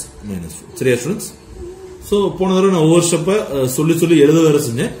 3x minus 4 சரியா ஸ்டூடெண்ட்ஸ் சோ போன தடவை நான் ஒவ்வொரு ஸ்டெப்பை சொல்லி எழுத வேற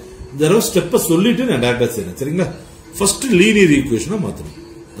செஞ்சேன் இந்த தடவை ஸ்டெப்பை சொல்லிட்டு நான் டேரக்டா செய்றேன் சரிங்களா ஃபர்ஸ்ட் லீனியர் ஈக்குவேஷனை மாத்தணும்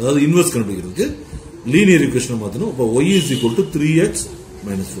அதாவது இன்வெர்ஸ் கண்டுபிடிக்கிறதுக்கு லீனியர் ஈக்குவேஷனை மாத்தணும் அப்ப y is equal to 3x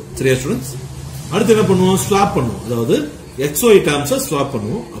minus 4 சரியா ஸ்டூடெண்ட்ஸ் அடுத்து என்ன பண்ணுவோம் ஸ்வாப் பண்ணுவோம் அதாவது xy டேர்ம்ஸை ஸ்வாப்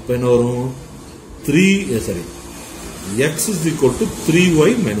பண்ணுவோம் அப்ப என்ன வரும் 3 x is equal to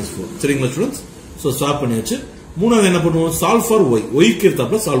 3y minus 4 சரிங்களா ஸ்டூடெண்ட்ஸ் சோ ஸ்வாப் பண்ணியாச்சு மூணாவது என்ன பண்ணுவோம் சால்வ் ஃபார் y y க்கு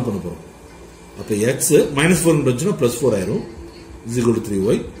ஏத்தாப்ல சால்வ் பண்ண போறோம் அப்ப x -4 வந்துச்சுனா +4 ஆயிரும் is equal to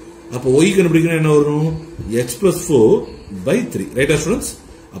 3y அப்ப y கண்டுபிடிக்கணும் என்ன வரும் x + 4/3 ரைட்டா ஸ்டூடெண்ட்ஸ்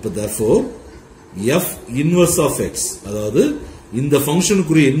அப்ப therefore f inverse of x அதாவது இந்த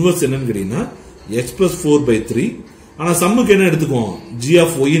ஃபங்க்ஷனுக்குரிய இன்வெர்ஸ் என்னன்னு கேட்டீங்கன்னா x + 4/3 ஆனா சம்முக்கு என்ன எடுத்துக்குவோம் g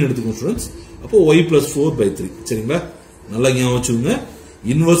of y ன்னு எடுத்துக்குவோம் ஸ்டூடெண்ட்ஸ் அப்போ y + 4/3 சரிங்களா நல்லா ஞாபகம் வச்சுக்கோங்க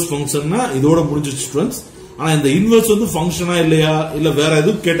இன்வெர்ஸ் ஃபங்க்ஷன்னா இதோட முடிஞ்சிச்சு ஸ்டூடெண்ட்ஸ் ஆனா இந்த இன்வெர்ஸ் வந்து ஃபங்க்ஷனா இல்லையா இல்ல வேற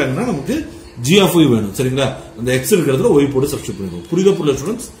எதுவும் கேட்டாங்கன்னா நமக்கு g of y வேணும் சரிங்களா அந்த x இருக்கிறதுல y போட்டு சப்ஸ்டிட்யூட் பண்ணிடுவோம் புரியுதா புரியல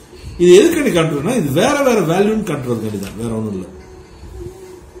ஸ்டூடெண்ட்ஸ் இது எதுக்கு காட்டுறதுன்னா இது வேற வேல்யூன்னு காட்டுறதுக்காண்டி தான் வேற ஒண்ணும் இல்ல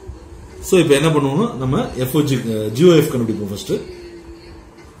சோ இப்போ என்ன பண்ணுவோம்னா நம்ம GOF கண்டுபிடிப்போம் ஃபர்ஸ்ட்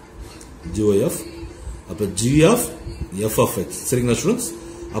GOF அப்ப g of f of x சரிங்களா ஸ்டூடெண்ட்ஸ்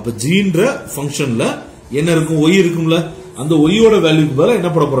அப்ப g ன்ற ஃபங்க்ஷன்ல என்ன இருக்கும் y இருக்கும்ல அந்த y யோட வேல்யூக்கு பதிலா என்ன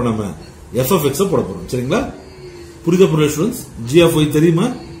போட போறோம் நம்ம f of x போட போறோம் சரிங்களா புரியுதா புரியல ஸ்டூடெண்ட்ஸ் g of y தெரியுமா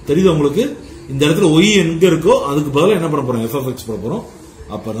தெரியுதா உங்களுக்கு இந்த இடத்துல y எங்க இருக்கோ அதுக்கு பதிலா என்ன பண்ண போறோம் f of x போட போறோம்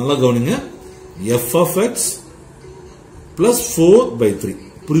அப்ப நல்லா கவனிங்க f of x plus 4/3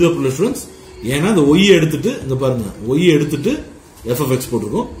 புரியுதா புரியல ஸ்டூடெண்ட்ஸ் ஏன்னா அந்த y எடுத்துட்டு இங்க பாருங்க y எடுத்துட்டு f of x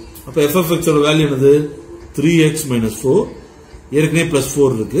போட்டுருக்கோம் அப்ப f of x ஓட வேல்யூ என்னது 3x minus 4 ஏற்கனவே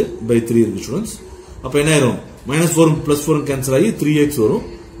 +4 இருக்கு /3 இருக்கு ஸ்டூடெண்ட்ஸ் அப்ப என்ன ஆயிரும் -4 + 4 கேன்சல் ஆகி 3x வரும்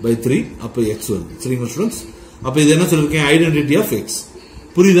 /3 அப்ப x வருது சரிங்களா ஸ்டூடெண்ட்ஸ் அப்ப இது என்ன சொல்லிருக்கேன் ஐடென்டிட்டி ஆஃப் எக்ஸ்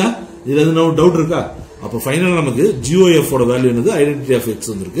புரியுதா இதுல எதுவும் டவுட் இருக்கா அப்ப ஃபைனலா நமக்கு GOF ஓட வேல்யூ என்னது ஐடென்டிட்டி ஆஃப்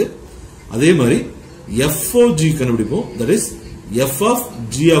எக்ஸ் வந்திருக்கு அதே மாதிரி FOG கண்டுபிடிப்போம் that is f of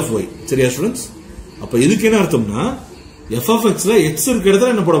g of y சரியா ஸ்டூடண்ட்ஸ் அப்ப இதுக்கு என்ன அர்த்தம்னா f of x ல x இருக்க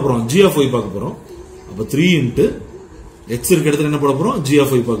இடத்துல என்ன போட போறோம் g of y பார்க்க போறோம் அப்ப 3 into x இருக்க இடத்துல என்ன போட போறோம் g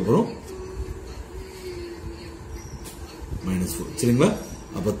of y பார்க்க போறோம் -4 சரிங்களா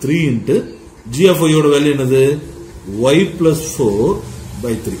அப்ப 3 into g of y ஓட வேல்யூ என்னது y plus 4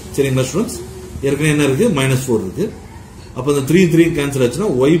 by 3 சரிங்களா ஸ்டூடண்ட்ஸ் ஏற்கனவே என்ன இருக்கு -4 இருக்கு அப்ப அந்த 3 கேன்சல் ஆச்சுனா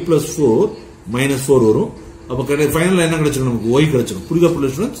y plus 4 -4 வரும் அப்ப ஃபைனலா என்ன கிடைச்சிரும் நமக்கு y கிடைச்சிரும் புரியுதா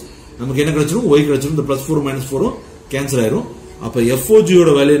ஸ்டூடண்ட்ஸ் நமக்கு என்ன கிடைச்சிரும் y கிடைச்சிரும் இந்த +4 -4 கேன்சல் ஆயிரும் அப்ப FOG ஓட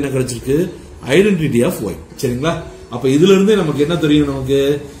வேல்யூ என்ன கிடைச்சிருக்கு ஐடென்டிட்டி ஆஃப் y சரிங்களா அப்ப இதுல இருந்து நமக்கு என்ன தெரியும் நமக்கு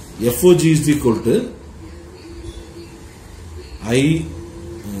FOG is equal to I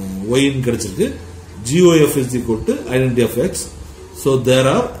y ன்னு கிடைச்சிருக்கு GOF is equal to identity of x so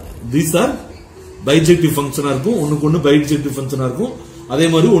these are bijective function இருக்கும் ஒண்ணுக்கு ஒண்ணு bijective function இருக்கும் அதே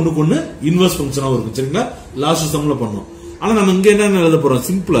மாதிரி ஒண்ணுக்கு ஒண்ணு இன்வெர்ஸ் ஃபங்க்ஷனா இருக்கும் சரிங்களா லாஸ்ட் சம்ல பண்ணோம் ஆனா நம்ம இங்க என்ன எழுத போறோம்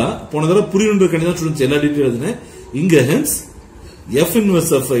சிம்பிளா போன தடவை புரியணும்ன்ற கணிதம் ஸ்டூடண்ட்ஸ் எல்லா டீடைல் எழுதுனேன் இங்க hence f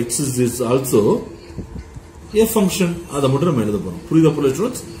inverse of x is also a function அத மட்டும் நம்ம எழுத போறோம் புரியுதா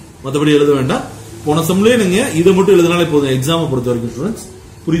ஸ்டூடண்ட்ஸ் மத்தபடி எழுத வேண்டாம் போன சம்லயே நீங்க இத மட்டும் எழுதினாலே போதும் எக்ஸாம் பொறுத்த வரைக்கும் ஸ்டூடண்ட்ஸ்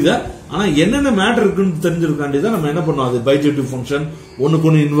புரியுதா ஆனா என்னென்ன மேட்டர் இருக்குன்னு தெரிஞ்சிருக்காண்டி தான் நம்ம என்ன பண்ணோம் அது பைஜெக்டிவ் ஃபங்க்ஷன் ஒண்ணுக்கு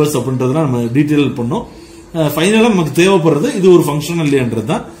ஒண்ணு இன்வெர்ஸ் அப்படின்றதெல்லாம் நம்ம டீடைல் பண்ணோம் ஃபைனலா நமக்கு தேவைப்படுறது இது ஒரு ஃபங்க்ஷன் இல்லையன்றது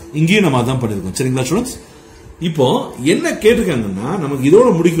தான் இங்கேயும் நம்ம அதான் பண்ணிருக்கோம் சரிங்களா ஸ்டூடண்ட்ஸ் இப்போ என்ன கேட்டிருக்காங்கன்னா நமக்கு இதோட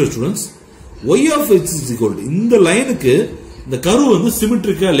முடிக்கிற students y of x is equal to இந்த லைனுக்கு இந்த கர்வ் வந்து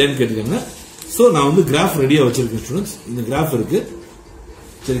சிமெட்ரிக்கா இல்லையான்னு கேட்டிருக்காங்க சோ நான் வந்து கிராஃப் ரெடியா வச்சிருக்கேன் ஸ்டூடண்ட்ஸ் இந்த கிராஃப் இருக்கு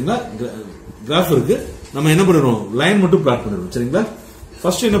சரிங்களா கிராஃப் இருக்கு நம்ம என்ன பண்ணுறோம் லைன் மட்டும் பிளாட் பண்ணிடுவோம் சரிங்களா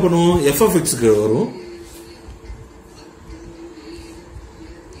ஃபர்ஸ்ட் என்ன பண்ணுவோம் f of x க்கு வரும்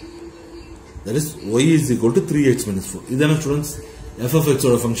that is y is equal to 3x minus 4 இதான ஸ்டூடண்ட்ஸ் f of x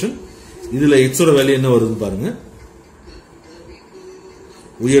ஓட ஃபங்க்ஷன் இதுல x ஓட வேல்யூ என்ன வருதுன்னு பாருங்க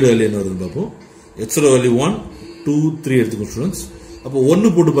y ஓட வேல்யூ என்ன வருதுன்னு பாப்போம் x ஓட வேல்யூ 1 2 3 எடுத்துக்கோங்க ஸ்டூடண்ட்ஸ் அப்போ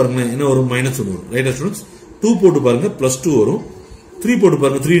 1 போட்டு பாருங்க என்ன வரும் -1 வரும் ரைட்டா ஸ்டூடண்ட்ஸ் 2 போட்டு பாருங்க +2 வரும் 3 போட்டு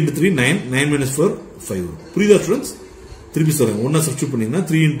பாருங்க 3 into 3 9 9 minus 4 5 வரும் புரியுதா ஸ்டூடண்ட்ஸ் திருப்பி சொல்றேன் 1 சப்ஸ்டிட்யூட் பண்ணீங்கன்னா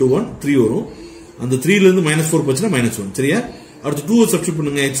 3 into 1 3 வரும் அந்த 3 ல இருந்து -4 போச்சுனா -1 சரியா அடுத்து 2 சப்ஸ்டிட்யூட்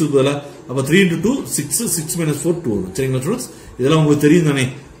பண்ணுங்க x க்கு பதிலா அப்ப 3 into 2 6 6 minus 4 2 வரும் சரிங்களா ஸ்டூடண்ட்ஸ் இதெல்லாம் உங்களுக்கு தெரியும் தானே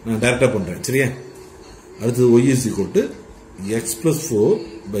நான் டைரக்டா பண்றேன் சரியா அடுத்து y is equal to x plus 4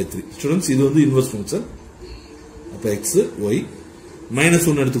 by 3 students இது வந்து இன்வெர்ஸ் ஃபங்க்ஷன் அப்ப x y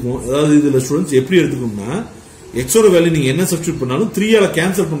 -1 எடுத்துக்குவோம் அதாவது இதுல ஸ்டூடண்ட்ஸ் எப்படி எடுத்துக்கணும்னா x ஓட வேல்யூ நீங்க என்ன சப்ஸ்டிட்யூட் பண்ணாலும் 3 ஆல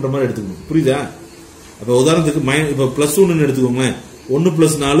கேன்சல் பண்ற மாதிரி எடுத்துக்கணும் புரியுதா அப்ப உதாரணத்துக்கு இப்ப +1 ன்னு எடுத்துக்கோங்க 1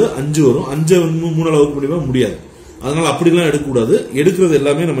 + 4 5 வரும் 5 3 ஆல வகுக்க முடியாது அதனால அப்படிலாம் எடுக்க கூடாது எடுக்கிறது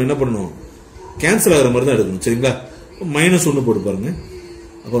எல்லாமே நம்ம என்ன பண்ணணும் கேன்சல் ஆகுற மாதிரி தான் எடுக்கணும் சரிங்களா -1 போட்டு பாருங்க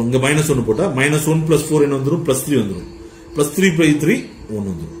அப்ப இங்க -1 போட்டா -1 + 4 என்ன வந்துரும் +3 வந்துரும் +3 by 3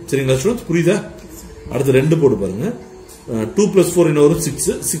 1 வந்துரும் சரிங்களா ஸ்டூடண்ட்ஸ் புரியுதா அடுத்து 2 போட்டு பாருங்க 2 + 4 என்ன வரும்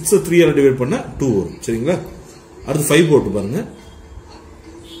 6 6 3 ஆல டிவைட் பண்ணா 2 வரும் சரிங்களா அடுத்து 5 போட்டு பாருங்க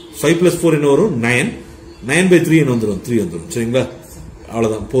 5 + 4 என்ன வரும் 9 9 by 3 என்ன வந்துரும் 3 வந்துரும் சரிங்களா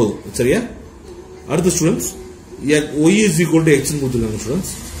அவ்வளவுதான் போதும் சரியா அடுத்து students y is equal to x ன்னு கொடுத்திருக்காங்க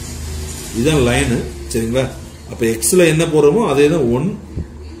ஸ்டூடண்ட்ஸ் இதான் லைன் சரிங்களா அப்ப x ல என்ன போறோமோ அதே தான் 1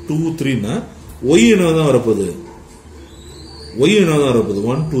 2 3 னா y என்னதான் வரப்போகுது 1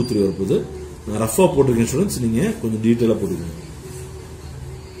 2 3 வரப்போகுது நான் ரஃபா போட்டுருக்கேன் ஸ்டூடண்ட்ஸ் நீங்க கொஞ்சம் டீடைலா போட்டுக்கோங்க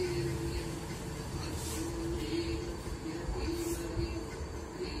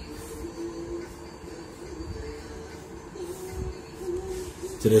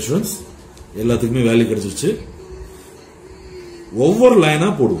சரி ஸ்டூடண்ட்ஸ் எல்லாத்துக்குமே வேல்யூ கிடைச்சிருச்சு ஒவ்வொரு லைனா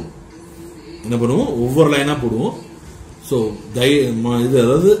போடுவோம் என்ன பண்ணுவோம் ஒவ்வொரு லைனா போடுவோம் சோ இது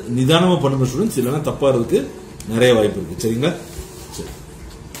அதாவது நிதானமா பண்ணுங்க ஸ்டூடண்ட்ஸ் இல்லனா தப்பா இருக்கு நிறைய வாய்ப்பு இருக்கு சரிங்களா சரி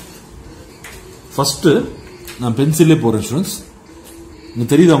ஃபர்ஸ்ட் நான் பென்சில்லே போறேன் ஸ்டூடண்ட்ஸ் இங்க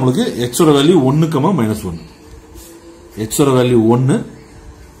தெரியுதா உங்களுக்கு x ஓட வேல்யூ 1, -1 x ஓட வேல்யூ 1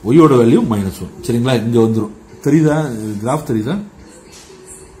 y ஓட வேல்யூ -1 சரிங்களா இங்க வந்துரும் தெரியுதா கிராஃப் தெரியுதா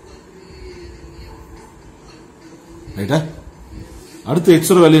ரைட்டா அடுத்து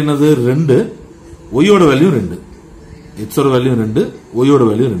x ஓட வேல்யூ என்னது 2 y ஓட வேல்யூ 2 x ஓட வேல்யூ 2 y ஓட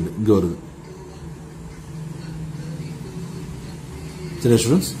வேல்யூ 2 இங்க வருது சரி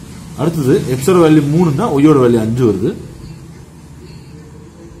ஸ்டூடண்ட்ஸ் அடுத்து x ஓட வேல்யூ 3 னா y ஓட வேல்யூ 5 வருது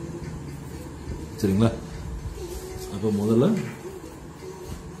சரிங்களா அப்ப முதல்ல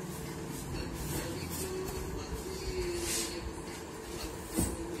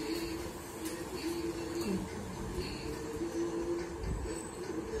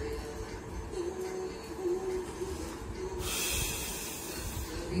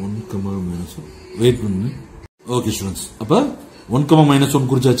வெயிட் பண்ணுங்க. ஓகே ஸ்டூடெண்ட்ஸ், அப்ப 1, -1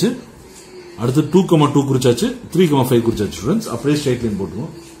 குறிச்சாச்சு. அடுத்து 2, 2 குறிச்சாச்சு. 3, 5 குறிச்சாச்சு ஸ்டூடெண்ட்ஸ். அப்படியே ஸ்ட்ரைட் லைன்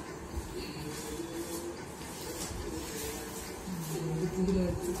போட்டுருவோம்.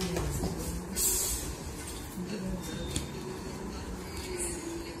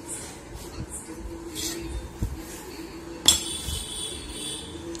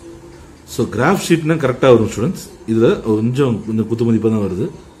 ஸோ கிராஃப் ஷீட்னா கரெக்டாக வரும் ஸ்டூடெண்ட்ஸ். இதில் கொஞ்சம் குத்து மதிப்பாக தான் வருது.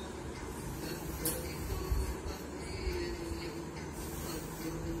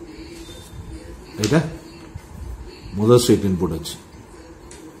 ரைட்டா? முதல் ஸ்ட்ரைட் லைன் போட்டாச்சு.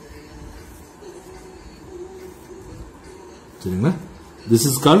 சரிங்களா? This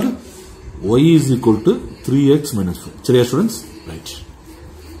is called y is equal to 3x minus 4. சரியா ஸ்டூடெண்ட்ஸ்? ரைட்.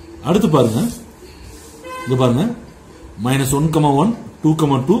 அடுத்து பாருங்க, இங்க பாருங்க, -1, 1, 2,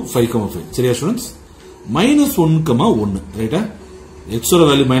 2, 5, 5. சரியா ஸ்டூடெண்ட்ஸ்? -1, 1. ரைட்டா? x ஓட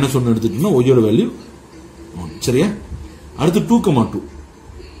வேல்யூ -1 எடுத்துட்டோம்னா y ஓட வேல்யூ 1. சரியா? அடுத்து 2, 2.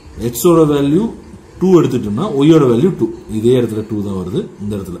 x ஓட வேல்யூ 2 எடுத்துட்டோம்னா y ஓட வேல்யூ 2. இதே இடத்துல 2 தான் வருது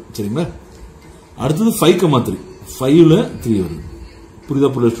இந்த இடத்துல. சரிங்களா? அடுத்தது 5, 3. 5ல 3 வருது. புரியுதா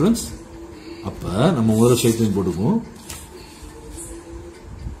புரியல ஸ்டூடெண்ட்ஸ்? அப்ப நம்ம முதல்ல ஸ்ட்ரைட் லைன் போட்டுக்குவோம்.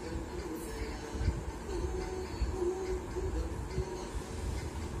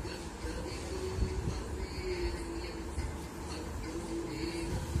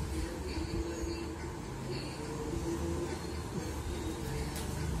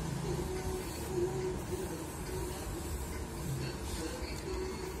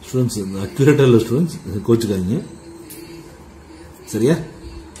 ஸ்டூடெண்ட்ஸ் அக்யூரேட்டா இல்ல ஸ்டூடெண்ட்ஸ், கோச்சுக்காதீங்க. சரியா?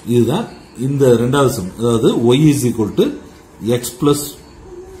 இதுதான் இந்த ரெண்டாவது சம். அதாவது y is equal to x plus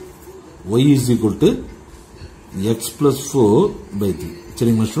 4/3.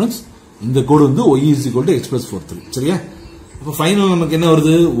 சரிங்களா ஸ்டூடெண்ட்ஸ்? இந்த கோடு வந்து y is equal to x plus 4, 3. சரியா? அப்ப ஃபைனல் நமக்கு என்ன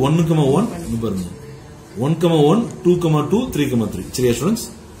வருது? 1, 1 பாருங்க, 1, 1, 2, 2, 3, 3. சரியா ஸ்டூடெண்ட்ஸ்?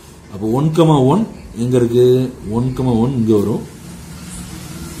 அப்ப 1, 1 எங்க இருக்கு? 1, 1 இங்க வரும்.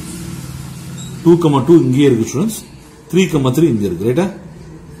 2, 2 இங்கே இருக்கு ஸ்டூடெண்ட்ஸ். 3, 3 இங்க இருக்கு. ரைட்டா?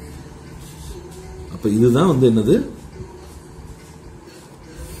 அப்ப இதுதான் வந்து என்னது?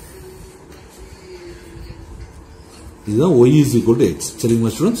 இதுதான் y is equal to x.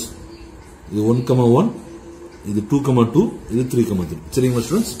 சரிங்களா ஸ்டூடெண்ட்ஸ்? இது 1, 1, இது 2, 2, இது 3, 3. சரிங்களா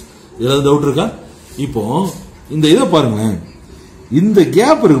ஸ்டூடெண்ட்ஸ்? ஏதாவது டவுட் இருக்கா? இப்போ இந்த இதை பாருங்களேன், இந்த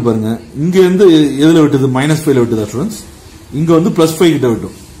கேப் இருக்கு பாருங்க. இங்க இருந்து எதுல விட்டது? -5ல விட்டதா ஸ்டூடெண்ட்ஸ்? இங்க வந்து +5 கிட்ட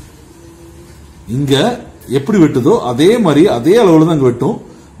விட்டோம். இங்க எப்படி வெட்டுதோ அதே மாதிரி அதே அளவுல தான் வெட்டும்.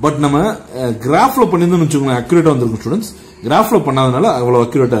 பட் நம்ம கிராஃப்ல பண்ணிருந்தோம்னு வச்சுக்கோங்களேன், அக்யூரேட்டா வந்திருக்கும் ஸ்டூடெண்ட்ஸ். கிராஃப்ல பண்ணாதனால அவ்வளவு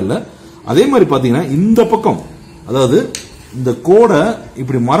அக்யூரேட்டா இல்ல. அதே மாதிரி பாத்தீங்கன்னா இந்த பக்கம், அதாவது இந்த கோடை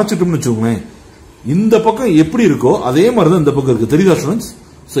இப்படி மறைச்சிட்டோம்னு வச்சுக்கோங்களேன், இந்த பக்கம் எப்படி இருக்கோ அதே மாதிரி தான் இந்த பக்கம் இருக்கு. தெரியுதா ஸ்டூடெண்ட்ஸ்?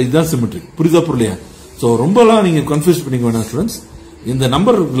 சோ இதுதான் சிமெட்ரி. புரியுதா புரியலையா? சோ ரொம்பலாம் நீங்க கன்ஃபியூஸ் பண்ணிக்க வேணாம் ஸ்டூடெண்ட்ஸ். இந்த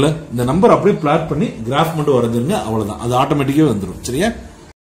நம்பர் இருக்குல்ல, இந்த நம்பர் அப்படியே பிளாட் பண்ணி கிராஃப் மட்டும் வரைஞ்சிருங்க, அவ்வளவுதான். அது ஆட்டோமேட்டிக்கா வந்துடும். சரியா?